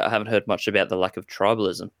Australia, I haven't heard much about the lack of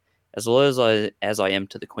tribalism. As loyal as I am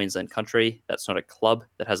to the Queensland country, that's not a club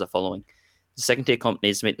that has a following. The second-tier comp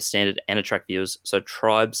needs to meet the standard and attract viewers, so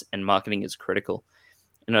tribes and marketing is critical.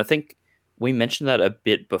 And I think we mentioned that a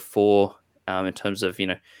bit before in terms of,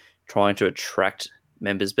 trying to attract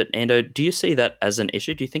members. But Ando, do you see that as an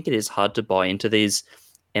issue? Do you think it is hard to buy into these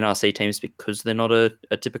NRC teams because they're not a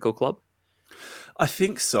typical club? I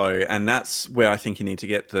think so, and that's where I think you need to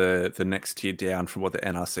get the next tier down from what the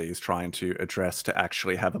NRC is trying to address to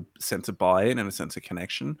actually have a sense of buy-in and a sense of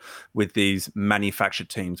connection with these manufactured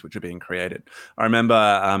teams which are being created. I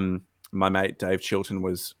remember my mate Dave Chilton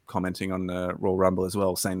was commenting on the Royal Rumble as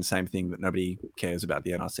well, saying the same thing, that nobody cares about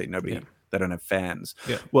the NRC. They don't have fans.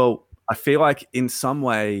 Yeah. Well, I feel like in some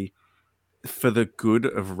way, for the good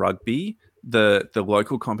of rugby, the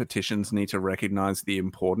local competitions need to recognize the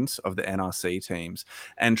importance of the NRC teams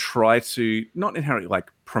and try to not inherently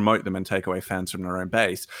promote them and take away fans from their own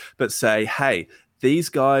base, but say, hey, these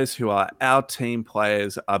guys who are our team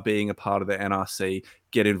players are being a part of the NRC,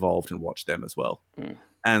 get involved and watch them as well.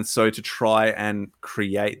 And so to try and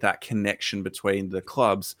create that connection between the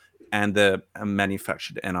clubs and the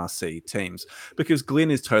manufactured NRC teams, because Glenn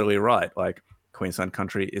is totally right. Queensland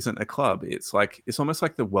country isn't a club. It's almost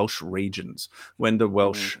like the Welsh regions. When the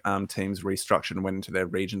Welsh teams restructured and went into their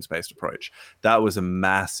regions-based approach, that was a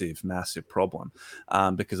massive, massive problem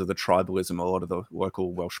because of the tribalism of a lot of the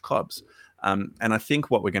local Welsh clubs. And I think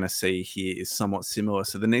what we're going to see here is somewhat similar.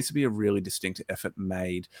 So there needs to be a really distinct effort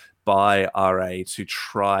made by RA to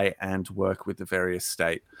try and work with the various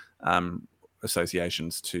state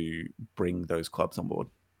associations to bring those clubs on board.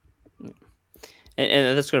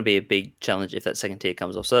 And that's going to be a big challenge if that second tier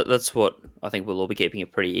comes off. So that's what I think we'll all be keeping a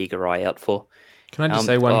pretty eager eye out for. Can I just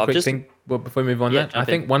say one quick thing before we move on? I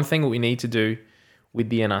think one thing that we need to do with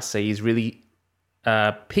the NRC is really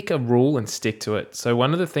pick a rule and stick to it. So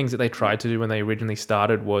one of the things that they tried to do when they originally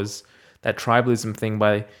started was that tribalism thing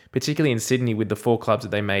by, particularly in Sydney with the 4 clubs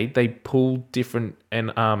that they made, they pulled different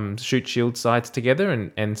and Shoot Shield sides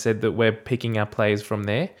together and said that we're picking our players from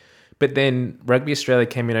there. But then Rugby Australia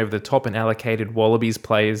came in over the top and allocated Wallabies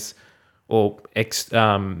players or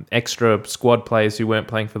extra squad players who weren't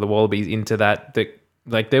playing for the Wallabies into that.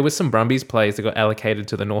 Like there was some Brumbies players that got allocated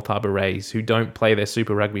to the North Harbour Rays who don't play their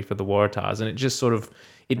Super Rugby for the Waratahs, and it just sort of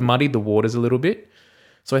it muddied the waters a little bit.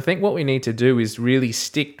 So I think what we need to do is really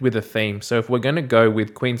stick with a theme. So if we're going to go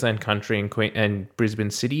with Queensland Country and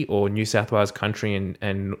Brisbane City, or New South Wales Country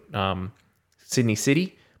and Sydney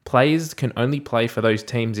City, players can only play for those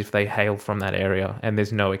teams if they hail from that area, and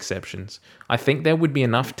there's no exceptions. I think there would be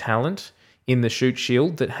enough talent in the Shoot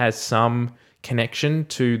Shield that has some connection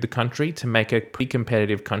to the country to make a pretty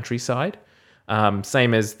competitive countryside.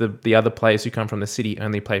 Same as the other players who come from the city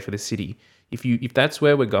only play for the city. If that's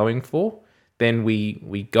where we're going for, then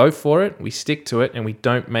we go for it, we stick to it, and we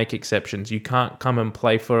don't make exceptions. You can't come and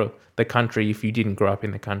play for the country if you didn't grow up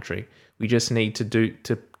in the country. We just need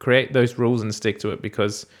to create those rules and stick to it,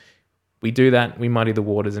 because we do that, we muddy the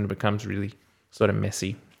waters, and it becomes really sort of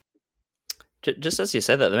messy. Just as you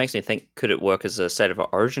said that makes me think, could it work as a state of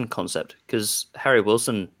origin concept? Because Harry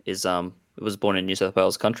Wilson was born in New South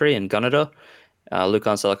Wales country in Gunnedah.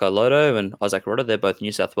 Lukan Salakaia-Loto and Isaac Rodder, they're both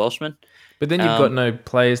New South Welshmen. But then you've got no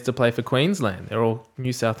players to play for Queensland. They're all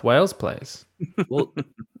New South Wales players. Well,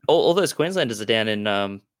 all those Queenslanders are down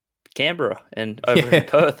in Canberra and over in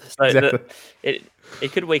Perth. So exactly.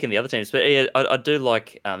 it could weaken the other teams. But yeah, I do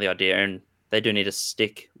like the idea, and they do need to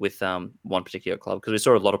stick with one particular club, because we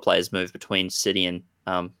saw a lot of players move between city and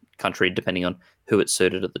country depending on who it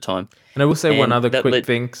suited at the time. And I will say one other quick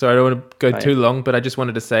thing. So I don't want to go too long, but I just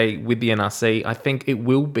wanted to say with the NRC, I think it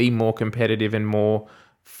will be more competitive and more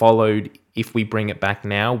followed if we bring it back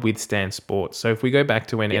now with Stan Sports. So if we go back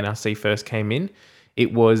to when NRC first came in,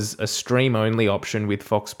 it was a stream-only option with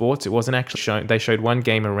Fox Sports. It wasn't actually shown. They showed one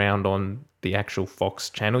game around on the actual Fox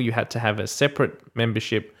channel. You had to have a separate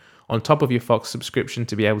membership on top of your Fox subscription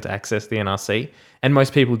to be able to access the NRC, and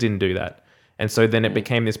most people didn't do that. And so then it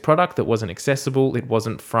became this product that wasn't accessible. It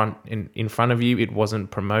wasn't in front of you. It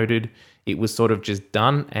wasn't promoted. It was sort of just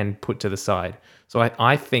done and put to the side. So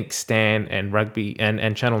I think Stan and Rugby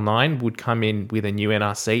and Channel 9 would come in with a new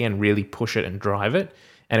NRC and really push it and drive it,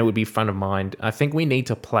 and it would be front of mind. I think we need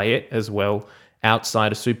to play it as well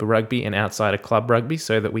outside of Super Rugby and outside of Club Rugby,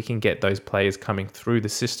 so that we can get those players coming through the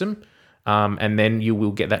system, and then you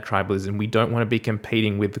will get that tribalism. We don't want to be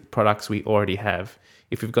competing with the products we already have.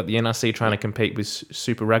 If we've got the NRC trying to compete with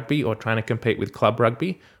Super Rugby or trying to compete with Club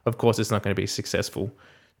Rugby, of course it's not going to be successful.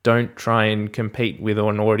 Don't try and compete with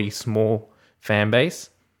an already small fan base.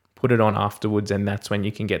 Put it on afterwards, and that's when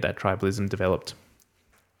you can get that tribalism developed.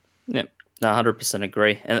 Yeah, no, 100%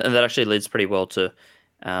 agree. And that actually leads pretty well to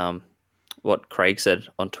what Craig said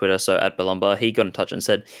on Twitter. So at Balumba, he got in touch and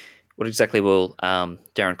said, what exactly will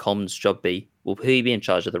Darren Coleman's job be? Will he be in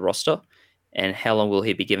charge of the roster? And how long will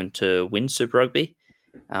he be given to win Super Rugby?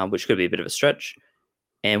 Which could be a bit of a stretch.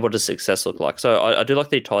 And what does success look like? So I do like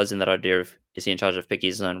that he ties in that idea of, is he in charge of picking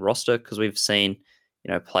his own roster? Because we've seen,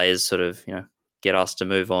 players sort of, get asked to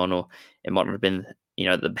move on, or it might not have been,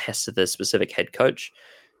 the best of the specific head coach.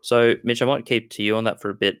 So Mitch, I might keep to you on that for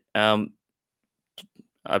a bit.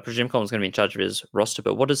 I presume Coleman's going to be in charge of his roster,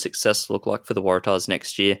 but what does success look like for the Waratahs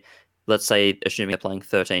next year? Let's say, assuming they're playing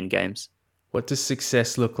 13 games. What does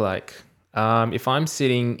success look like? If I'm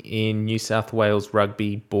sitting in New South Wales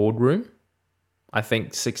Rugby boardroom, I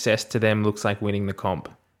think success to them looks like winning the comp.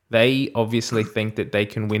 They obviously think that they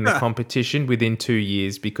can win the competition within 2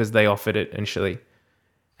 years because they offered it initially.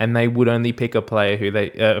 And they would only pick a player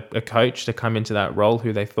a coach to come into that role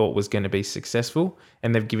who they thought was going to be successful.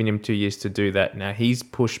 And they've given him 2 years to do that. Now he's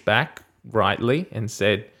pushed back rightly and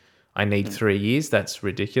said, I need 3 years. That's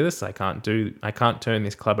ridiculous. I can't turn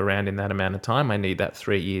this club around in that amount of time. I need that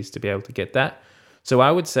 3 years to be able to get that. So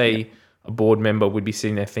I would say a board member would be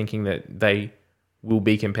sitting there thinking that they will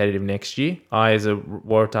be competitive next year. I, as a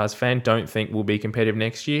Waratahs fan, don't think we'll be competitive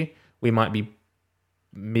next year. We might be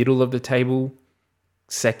middle of the table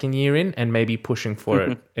second year in, and maybe pushing for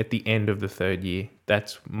it at the end of the third year.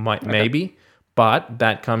 That's maybe, but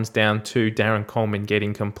that comes down to Darren Coleman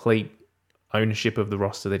getting complete ownership of the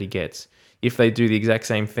roster that he gets. If they do the exact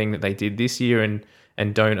same thing that they did this year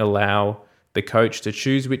and don't allow the coach to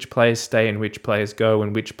choose which players stay and which players go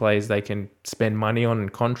and which players they can spend money on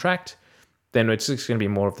and contract, then it's just going to be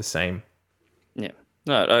more of the same. Yeah,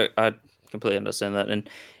 no, I completely understand that.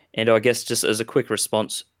 And I guess just as a quick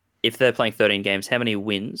response, if they're playing 13 games, how many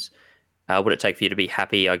wins would it take for you to be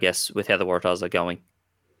happy, I guess, with how the Waratahs are going?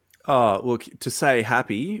 Oh, look, to say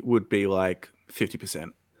happy would be like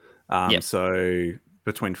 50%. So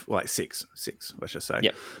between like six, let's just say.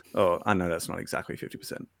 Yep. Oh, I know that's not exactly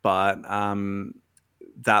 50%, but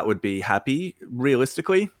that would be happy.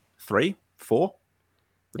 Realistically, 3, 4,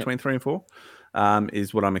 between 3 and 4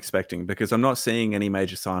 is what I'm expecting, because I'm not seeing any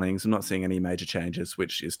major signings. I'm not seeing any major changes,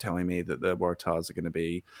 which is telling me that the Waratahs are going to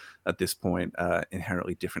be, at this point,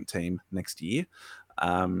 inherently different team next year.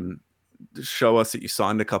 Show us that you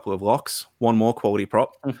signed a couple of locks, one more quality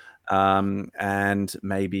prop, and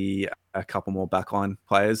maybe a couple more backline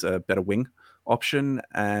players, a better wing option,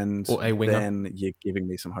 and or a winger. Then you're giving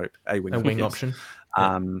me some hope. A wing option.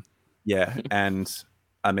 And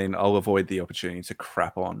I mean, I'll avoid the opportunity to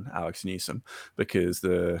crap on Alex Newsom, because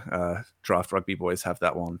the Draft Rugby boys have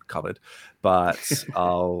that one covered. But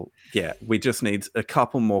we just need a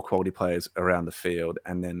couple more quality players around the field,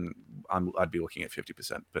 and then I'd be looking at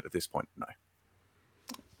 50%. But at this point, no.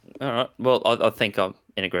 All right. Well, I think I'm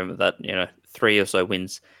in agreement with that. 3 or so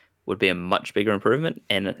wins would be a much bigger improvement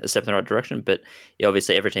and a step in the right direction. But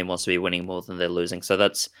obviously, every team wants to be winning more than they're losing. So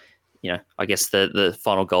that's, I guess the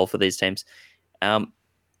final goal for these teams.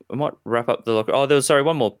 We might wrap up the locker. Oh, there was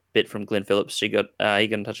one more bit from Glenn Phillips. He got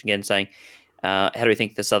in touch again saying, how do we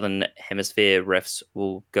think the Southern Hemisphere refs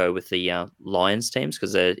will go with the Lions teams,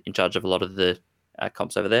 because they're in charge of a lot of the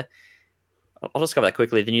comps over there? I'll just cover that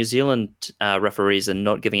quickly. The New Zealand referees are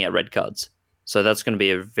not giving out red cards. So that's going to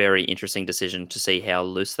be a very interesting decision to see how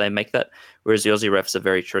loose they make that. Whereas the Aussie refs are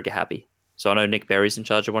very trigger happy. So I know Nick Berry's in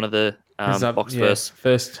charge of one of the box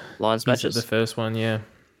first Lions matches. The first one, yeah.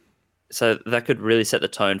 So that could really set the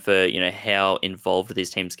tone for, how involved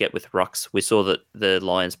these teams get with rucks. We saw that the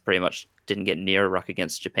Lions pretty much didn't get near a ruck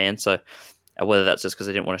against Japan. So whether that's just because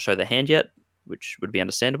they didn't want to show their hand yet, which would be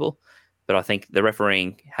understandable. But I think the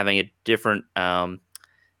refereeing, having a different,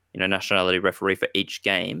 nationality referee for each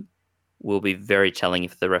game will be very telling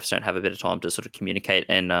if the refs don't have a bit of time to sort of communicate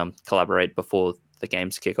and collaborate before the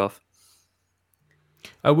games kick off.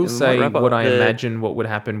 I will say what I imagine what would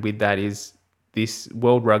happen with that is this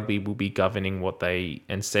World Rugby will be governing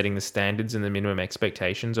and setting the standards and the minimum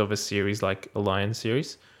expectations of a series like a Lions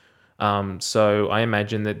series. So I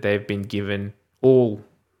imagine that they've been given, all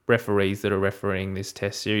referees that are refereeing this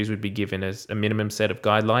test series would be given as a minimum set of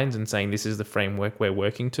guidelines and saying this is the framework we're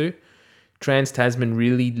working to. Trans-Tasman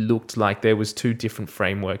really looked like there was 2 different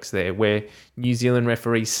frameworks there, where New Zealand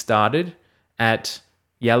referees started at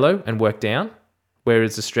yellow and worked down,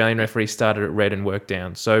 whereas Australian referees started at red and worked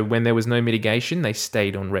down. So when there was no mitigation, they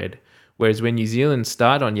stayed on red. Whereas when New Zealand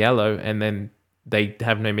start on yellow and then they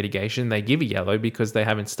have no mitigation, they give a yellow because they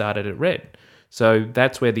haven't started at red. So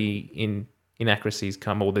that's where the inaccuracies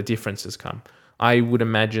come, or the differences come. I would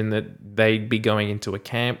imagine that they'd be going into a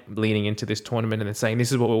camp leading into this tournament and then saying,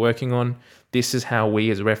 this is what we're working on. This is how we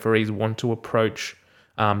as referees want to approach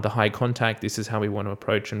the high contact. This is how we want to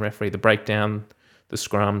approach and referee the breakdown, the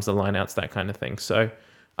scrums, the lineouts, that kind of thing. So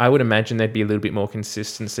I would imagine there'd be a little bit more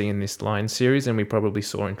consistency in this Lions series than we probably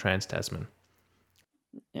saw in Trans-Tasman.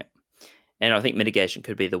 Yeah. And I think mitigation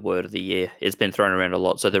could be the word of the year. It's been thrown around a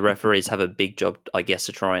lot. So the referees have a big job, I guess,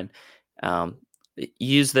 to try and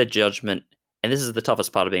use their judgment. And this is the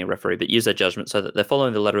toughest part of being a referee, but use their judgment so that they're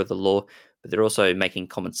following the letter of the law, but they're also making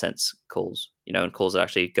common sense calls, and calls that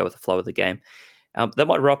actually go with the flow of the game. That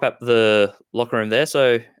might wrap up the locker room there.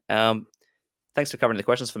 So thanks for covering the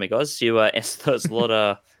questions for me, guys. You answered those a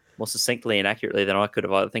lot more succinctly and accurately than I could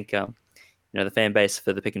have. I think, the fan base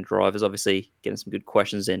for the Pick and Drive is obviously getting some good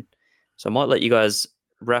questions in. So I might let you guys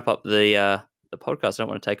wrap up the podcast. I don't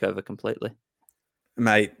want to take over completely.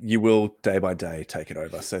 Mate, you will day by day take it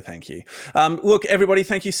over. So thank you. Look, everybody,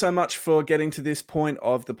 thank you so much for getting to this point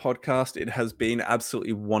of the podcast. It has been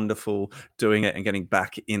absolutely wonderful doing it and getting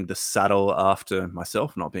back in the saddle after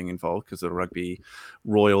myself not being involved because of the Rugby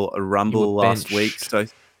Royal Rumble last week. So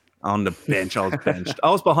on the bench, I was benched.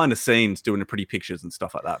 I was behind the scenes doing the pretty pictures and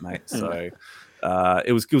stuff like that, mate. So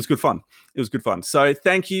it was good fun. It was good fun. So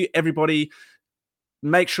thank you, everybody.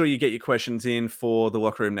 Make sure you get your questions in for the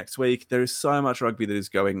locker room next week. There is so much rugby that is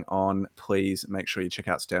going on. Please make sure you check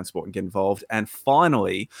out Stan Sport and get involved. And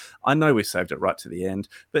finally, I know we saved it right to the end,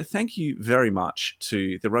 but thank you very much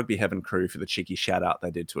to the Rugby Heaven crew for the cheeky shout out they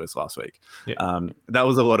did to us last week. Yeah. That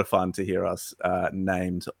was a lot of fun to hear us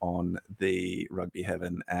named on the Rugby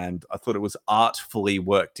Heaven. And I thought it was artfully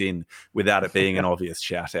worked in without it being an obvious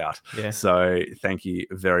shout out. Yeah. So thank you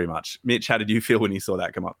very much. Mitch, how did you feel when you saw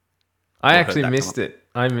that come up? I actually missed it.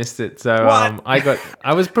 I missed it. So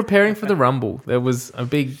I was preparing for the Rumble. There was a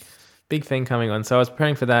big thing coming on. So I was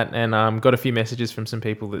preparing for that and got a few messages from some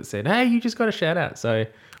people that said, hey, you just got a shout out. So I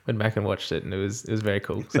went back and watched it and it was very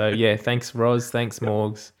cool. So yeah, thanks Roz, thanks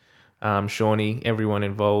Morgs, Shawnee, everyone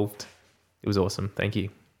involved. It was awesome. Thank you.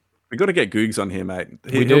 We got to get Googs on here, mate.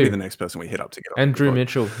 We He'll do. be the next person we hit up to get on. And Drew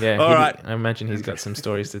Mitchell. Yeah. All right. I imagine he's got some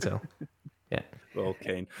stories to tell. Yeah. Well,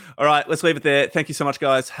 keen. All right, let's leave it there. Thank you so much,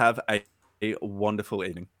 guys. Have a wonderful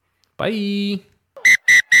evening. Bye.